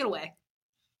away. Take it away.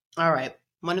 All right.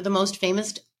 One of the most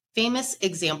famous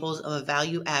examples of a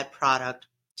value add product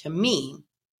to me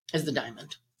is the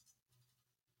diamond.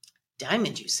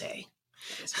 Diamond, you say?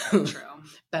 That is very true.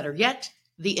 Better yet,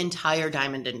 the entire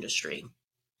diamond industry.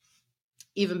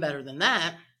 Even better than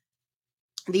that,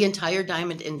 the entire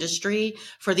diamond industry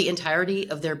for the entirety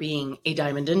of there being a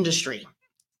diamond industry.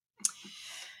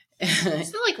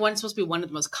 Isn't it like supposed to be one of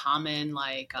the most common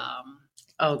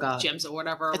oh god gems or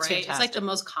whatever, it's right? fantastic. It's like the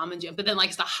most common gem, but then like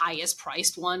it's the highest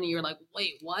priced one and you're like,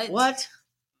 wait, what?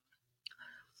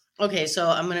 Okay, so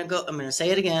I'm gonna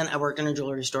say it again. I worked in a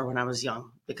jewelry store when I was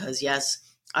young, because yes,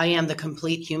 I am the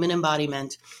complete human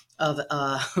embodiment of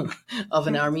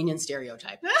an Armenian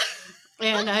stereotype.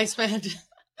 And I spent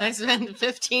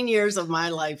 15 years of my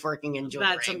life working in jewelry.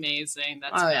 That's amazing.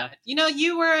 That's good. Yeah.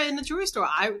 You were in the jewelry store.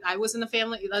 I was in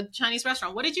the Chinese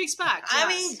restaurant. What did you expect? I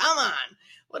mean, come on.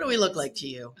 What do we look like to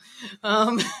you?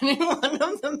 One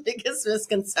of the biggest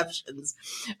misconceptions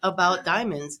about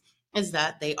diamonds is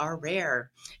that they are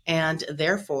rare, and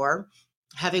therefore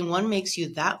having one makes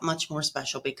you that much more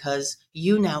special because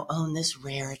you now own this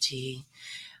rarity.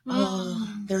 Oh,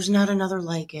 there's not another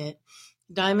like it.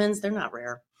 Diamonds, they're not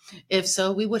rare. If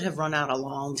so, we would have run out a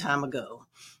long time ago.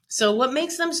 So what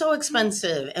makes them so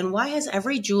expensive, and why has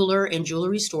every jeweler and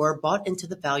jewelry store bought into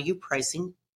the value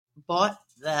pricing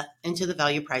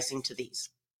to these?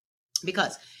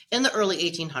 Because in the early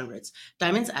 1800s,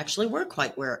 diamonds actually were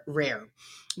quite rare.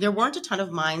 There weren't a ton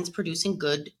of mines producing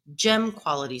good gem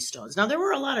quality stones. Now, there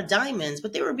were a lot of diamonds,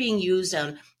 but they were being used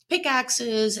on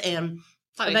pickaxes and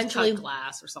eventually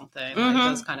glass or something. Like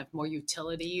those kind of more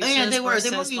utility uses. Oh, yeah, they were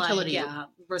more utility.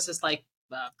 Versus like,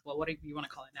 what do you want to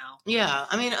call it now? Yeah,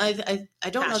 I mean, I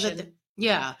don't Fashion. know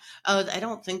that. I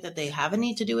don't think that they have a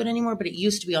need to do it anymore, but it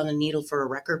used to be on the needle for a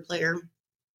record player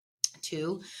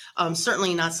too.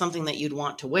 Certainly not something that you'd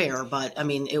want to wear, but I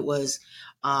mean, it was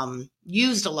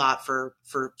used a lot for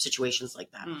situations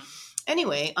like that.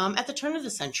 Anyway, at the turn of the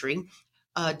century,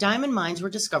 diamond mines were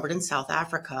discovered in South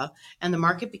Africa, and the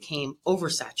market became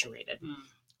oversaturated.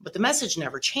 But the message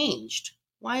never changed.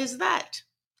 Why is that?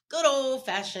 Good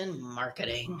old-fashioned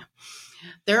marketing.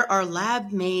 There are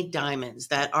lab-made diamonds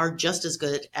that are just as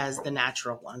good as the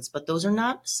natural ones, but those are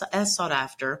not as sought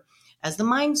after as the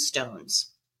mine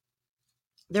stones.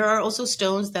 There are also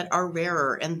stones that are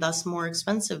rarer and thus more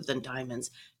expensive than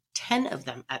diamonds. 10 of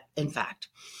them, in fact.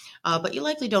 But you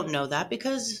likely don't know that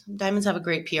because diamonds have a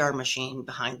great PR machine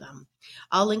behind them.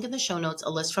 I'll link in the show notes a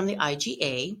list from the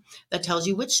IGA that tells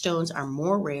you which stones are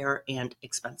more rare and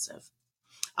expensive.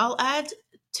 I'll add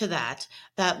to that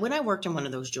when I worked in one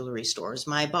of those jewelry stores,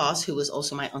 my boss, who was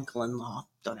also my uncle-in-law,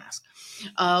 don't ask,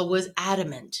 was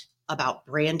adamant about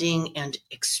branding and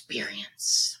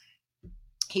experience.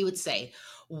 He would say,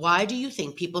 why do you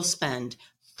think people spend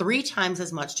 3 times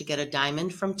as much to get a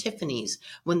diamond from Tiffany's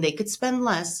when they could spend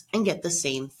less and get the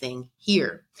same thing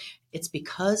here? It's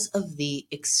because of the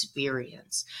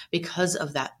experience, because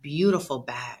of that beautiful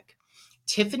bag.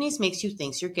 Tiffany's makes you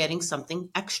think you're getting something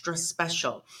extra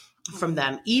special from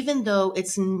them, even though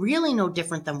it's really no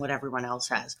different than what everyone else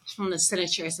has. From the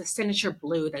signature, it's a signature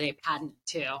blue that they patent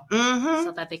too,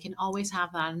 so that they can always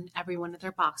have that in every one of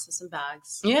their boxes and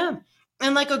bags. Yeah.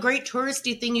 And like a great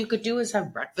touristy thing you could do is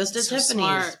have breakfast at Tiffany's.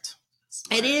 Smart.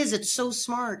 It is. It's so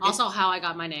smart. Also, how I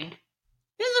got my name.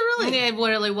 Is it really? It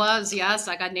really was. Yes,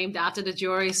 I got named after the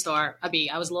jewelry store. I mean,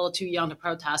 I was a little too young to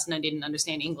protest, and I didn't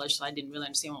understand English, so I didn't really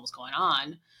understand what was going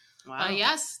on. Wow. But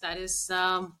yes, that is.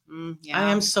 Yeah.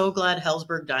 I am so glad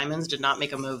Hellsberg Diamonds did not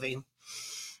make a movie.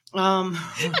 I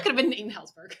could have been named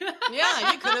Hellsberg.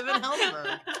 Yeah, you could have been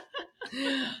Hellsberg.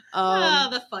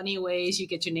 The funny ways you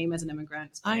get your name as an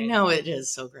immigrant. I know, it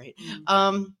is so great.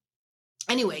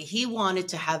 Anyway, he wanted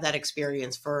to have that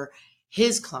experience for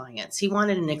his clients. He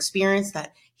wanted an experience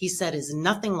that he said is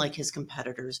nothing like his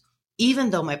competitors, even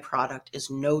though my product is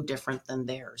no different than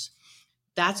theirs.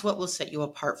 That's what will set you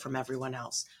apart from everyone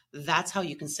else. That's how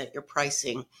you can set your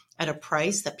pricing at a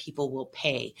price that people will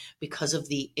pay because of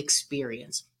the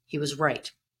experience. He was right.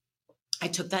 I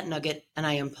took that nugget and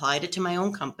I applied it to my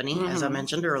own company, as I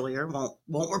mentioned earlier.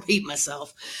 Won't repeat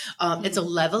myself. It's a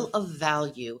level of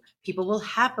value people will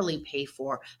happily pay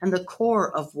for, and the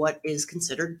core of what is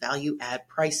considered value add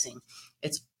pricing.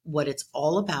 It's what it's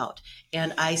all about.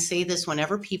 And I say this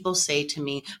whenever people say to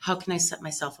me, how can I set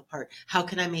myself apart? How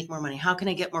can I make more money? How can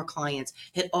I get more clients?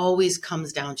 It always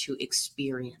comes down to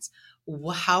experience.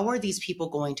 How are these people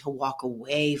going to walk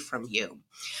away from you?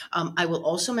 I will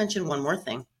also mention one more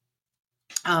thing.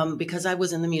 Because I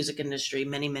was in the music industry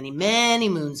many, many, many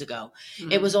moons ago.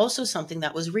 It was also something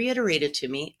that was reiterated to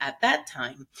me at that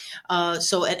time.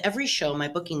 So at every show, my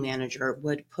booking manager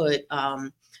would put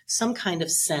some kind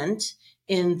of scent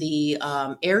in the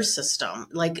air system.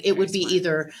 Like it would be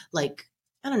either like,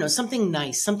 I don't know, something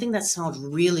nice, something that smelled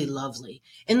really lovely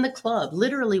in the club.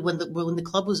 Literally, when the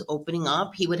club was opening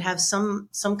up, he would have some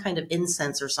kind of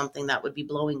incense or something that would be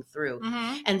blowing through,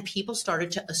 and people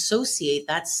started to associate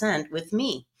that scent with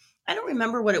me. I don't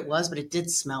remember what it was, but it did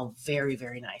smell very,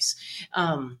 very nice.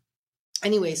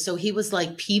 Anyway, so he was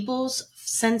like, people's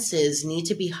senses need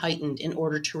to be heightened in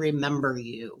order to remember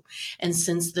you, and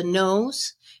since the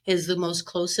nose is the most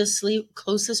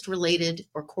closest related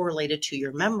or correlated to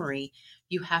your memory,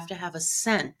 you have to have a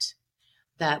scent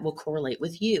that will correlate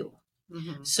with you.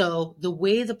 So the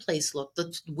way the place looked,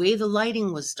 the way the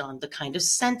lighting was done, the kind of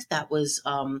scent that was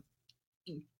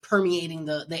permeating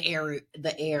the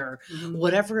air,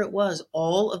 whatever it was,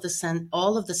 all of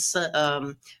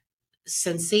the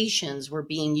sensations were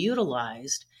being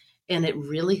utilized, and it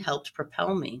really helped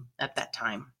propel me at that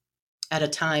time. At a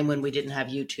time when we didn't have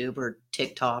YouTube or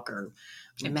TikTok or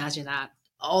imagine that,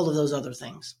 all of those other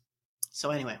things.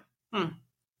 So anyway.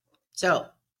 So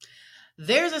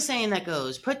there's a saying that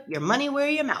goes, put your money where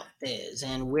your mouth is.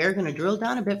 And we're going to drill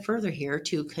down a bit further here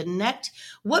to connect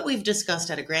what we've discussed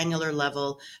at a granular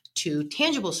level to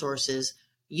tangible sources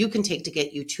you can take to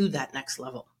get you to that next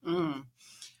level.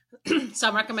 So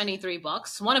I'm recommending 3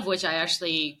 books, one of which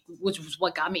which was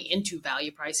what got me into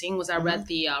value pricing, was I read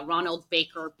the Ronald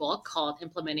Baker book called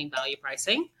Implementing Value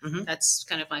Pricing. That's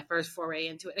kind of my first foray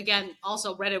into it. Again,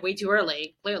 also read it way too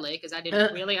early, clearly, because I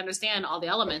didn't really understand all the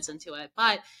elements into it.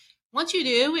 But once you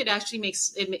do, it actually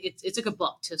makes it's a good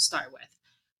book to start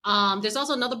with. There's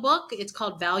also another book. It's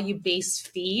called Value-Based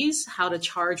Fees, How to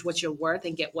Charge What You're Worth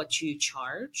and Get What You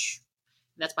Charge.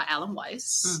 That's by Alan Weiss.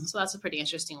 So that's a pretty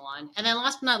interesting one. And then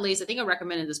last but not least, I think I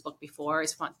recommended this book before.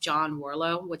 It's from John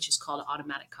Warlow, which is called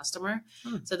Automatic Customer.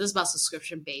 So this is about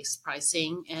subscription-based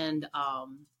pricing and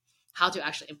how to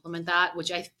actually implement that, which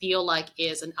I feel like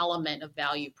is an element of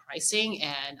value pricing.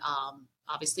 And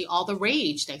obviously all the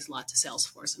rage thanks a lot to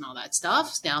Salesforce and all that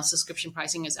stuff. Now subscription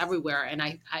pricing is everywhere. And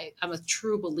I'm a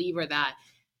true believer that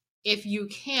if you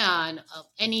can,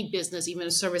 any business, even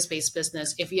a service-based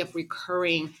business, if you have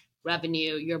recurring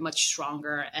revenue, you're much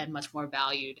stronger and much more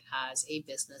valued as a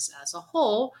business as a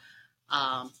whole.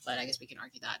 But I guess we can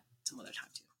argue that some other time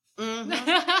too.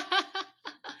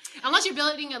 Unless you're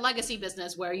building a legacy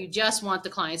business where you just want the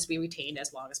clients to be retained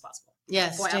as long as possible.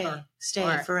 Yes, Forever.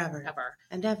 stay forever. Ever.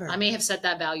 And ever. I may have said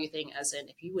that value thing as in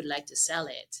if you would like to sell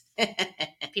it.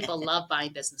 People love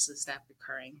buying businesses that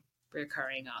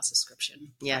recurring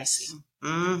subscription pricing.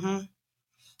 Mm-hmm.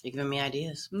 You're giving me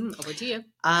ideas. Over to you.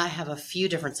 I have a few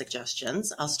different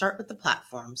suggestions. I'll start with the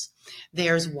platforms.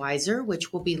 There's Wiser,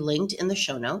 which will be linked in the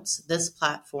show notes. This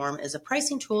platform is a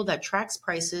pricing tool that tracks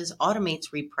prices, automates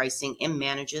repricing, and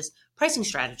manages pricing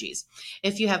strategies.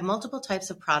 If you have multiple types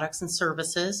of products and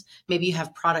services, maybe you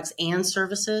have products and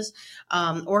services,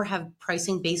 or have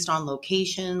pricing based on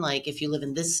location, like if you live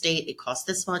in this state, it costs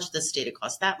this much, this state, it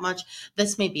costs that much.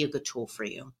 This may be a good tool for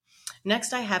you.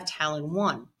 Next, I have Talon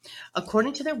One.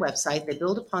 According to their website, they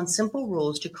build upon simple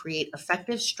rules to create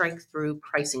effective strike-through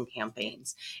pricing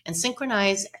campaigns and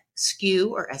synchronize SKU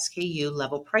or SKU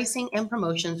level pricing and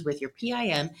promotions with your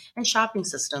PIM and shopping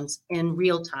systems in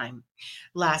real time.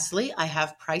 Lastly, I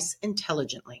have Price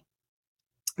Intelligently.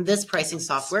 This pricing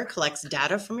software collects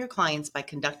data from your clients by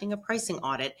conducting a pricing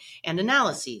audit and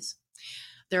analyses.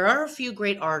 There are a few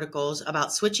great articles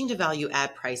about switching to value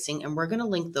add pricing, and we're going to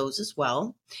link those as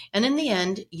well. And in the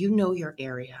end, you know your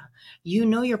area, you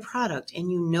know your product,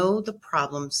 and you know the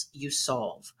problems you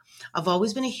solve. I've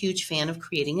always been a huge fan of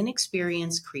creating an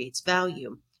experience creates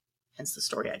value. Hence the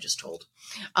story I just told.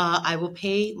 I will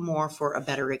pay more for a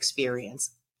better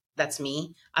experience. That's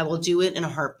me. I will do it in a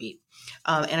heartbeat.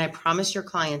 And I promise your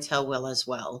clientele will as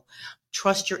well.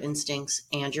 Trust your instincts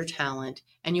and your talent,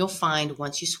 and you'll find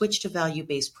once you switch to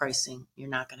value-based pricing, you're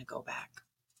not going to go back.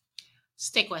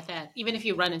 Stick with it, even if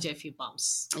you run into a few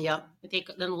bumps. Yep. I think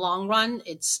in the long run,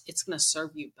 it's going to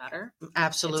serve you better.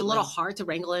 Absolutely. It's a little hard to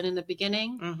wrangle it in the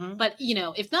beginning, but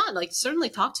if not, like certainly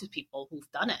talk to people who've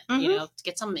done it. To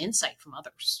get some insight from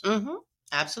others.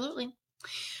 Absolutely.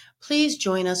 Please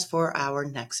join us for our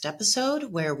next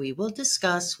episode where we will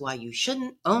discuss why you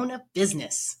shouldn't own a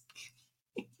business.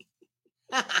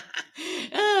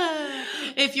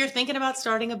 If you're thinking about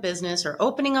starting a business or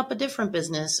opening up a different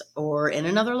business or in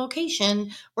another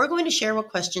location, we're going to share what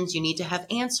questions you need to have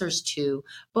answers to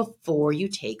before you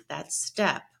take that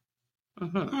step.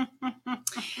 Yeah,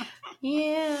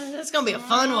 that's going to be a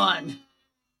fun one.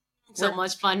 So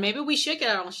much fun. Maybe we should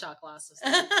get our own shot glasses.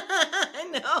 I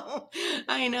know.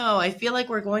 I feel like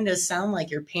we're going to sound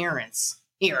like your parents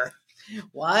here.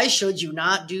 Why should you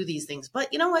not do these things?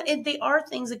 But you know what? They are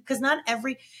things because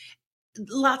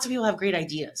lots of people have great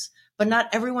ideas, but not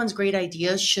everyone's great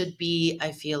ideas should be,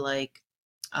 I feel like.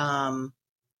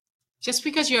 Just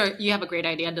because you have a great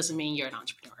idea doesn't mean you're an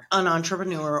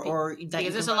entrepreneur. Or that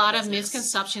because there's a lot of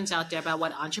misconceptions out there about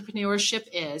what entrepreneurship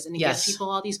is, and it gives people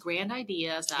all these grand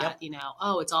ideas that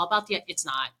it's all about it's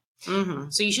not.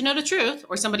 So you should know the truth,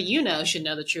 or somebody should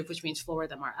know the truth, which means forward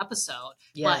them our episode.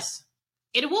 Yes. But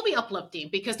it will be uplifting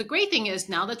because the great thing is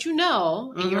now that you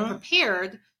know and you're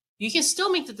prepared, you can still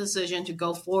make the decision to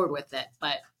go forward with it,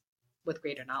 but with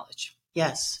greater knowledge.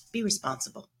 Yes. Be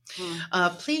responsible.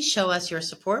 Please show us your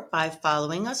support by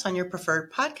following us on your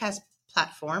preferred podcast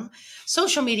platform,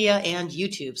 social media, and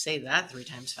YouTube. Say that 3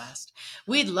 times fast.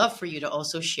 We'd love for you to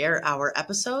also share our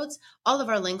episodes. All of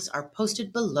our links are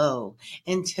posted below.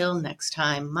 Until next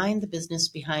time, mind the business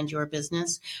behind your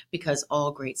business because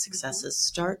all great successes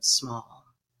start small.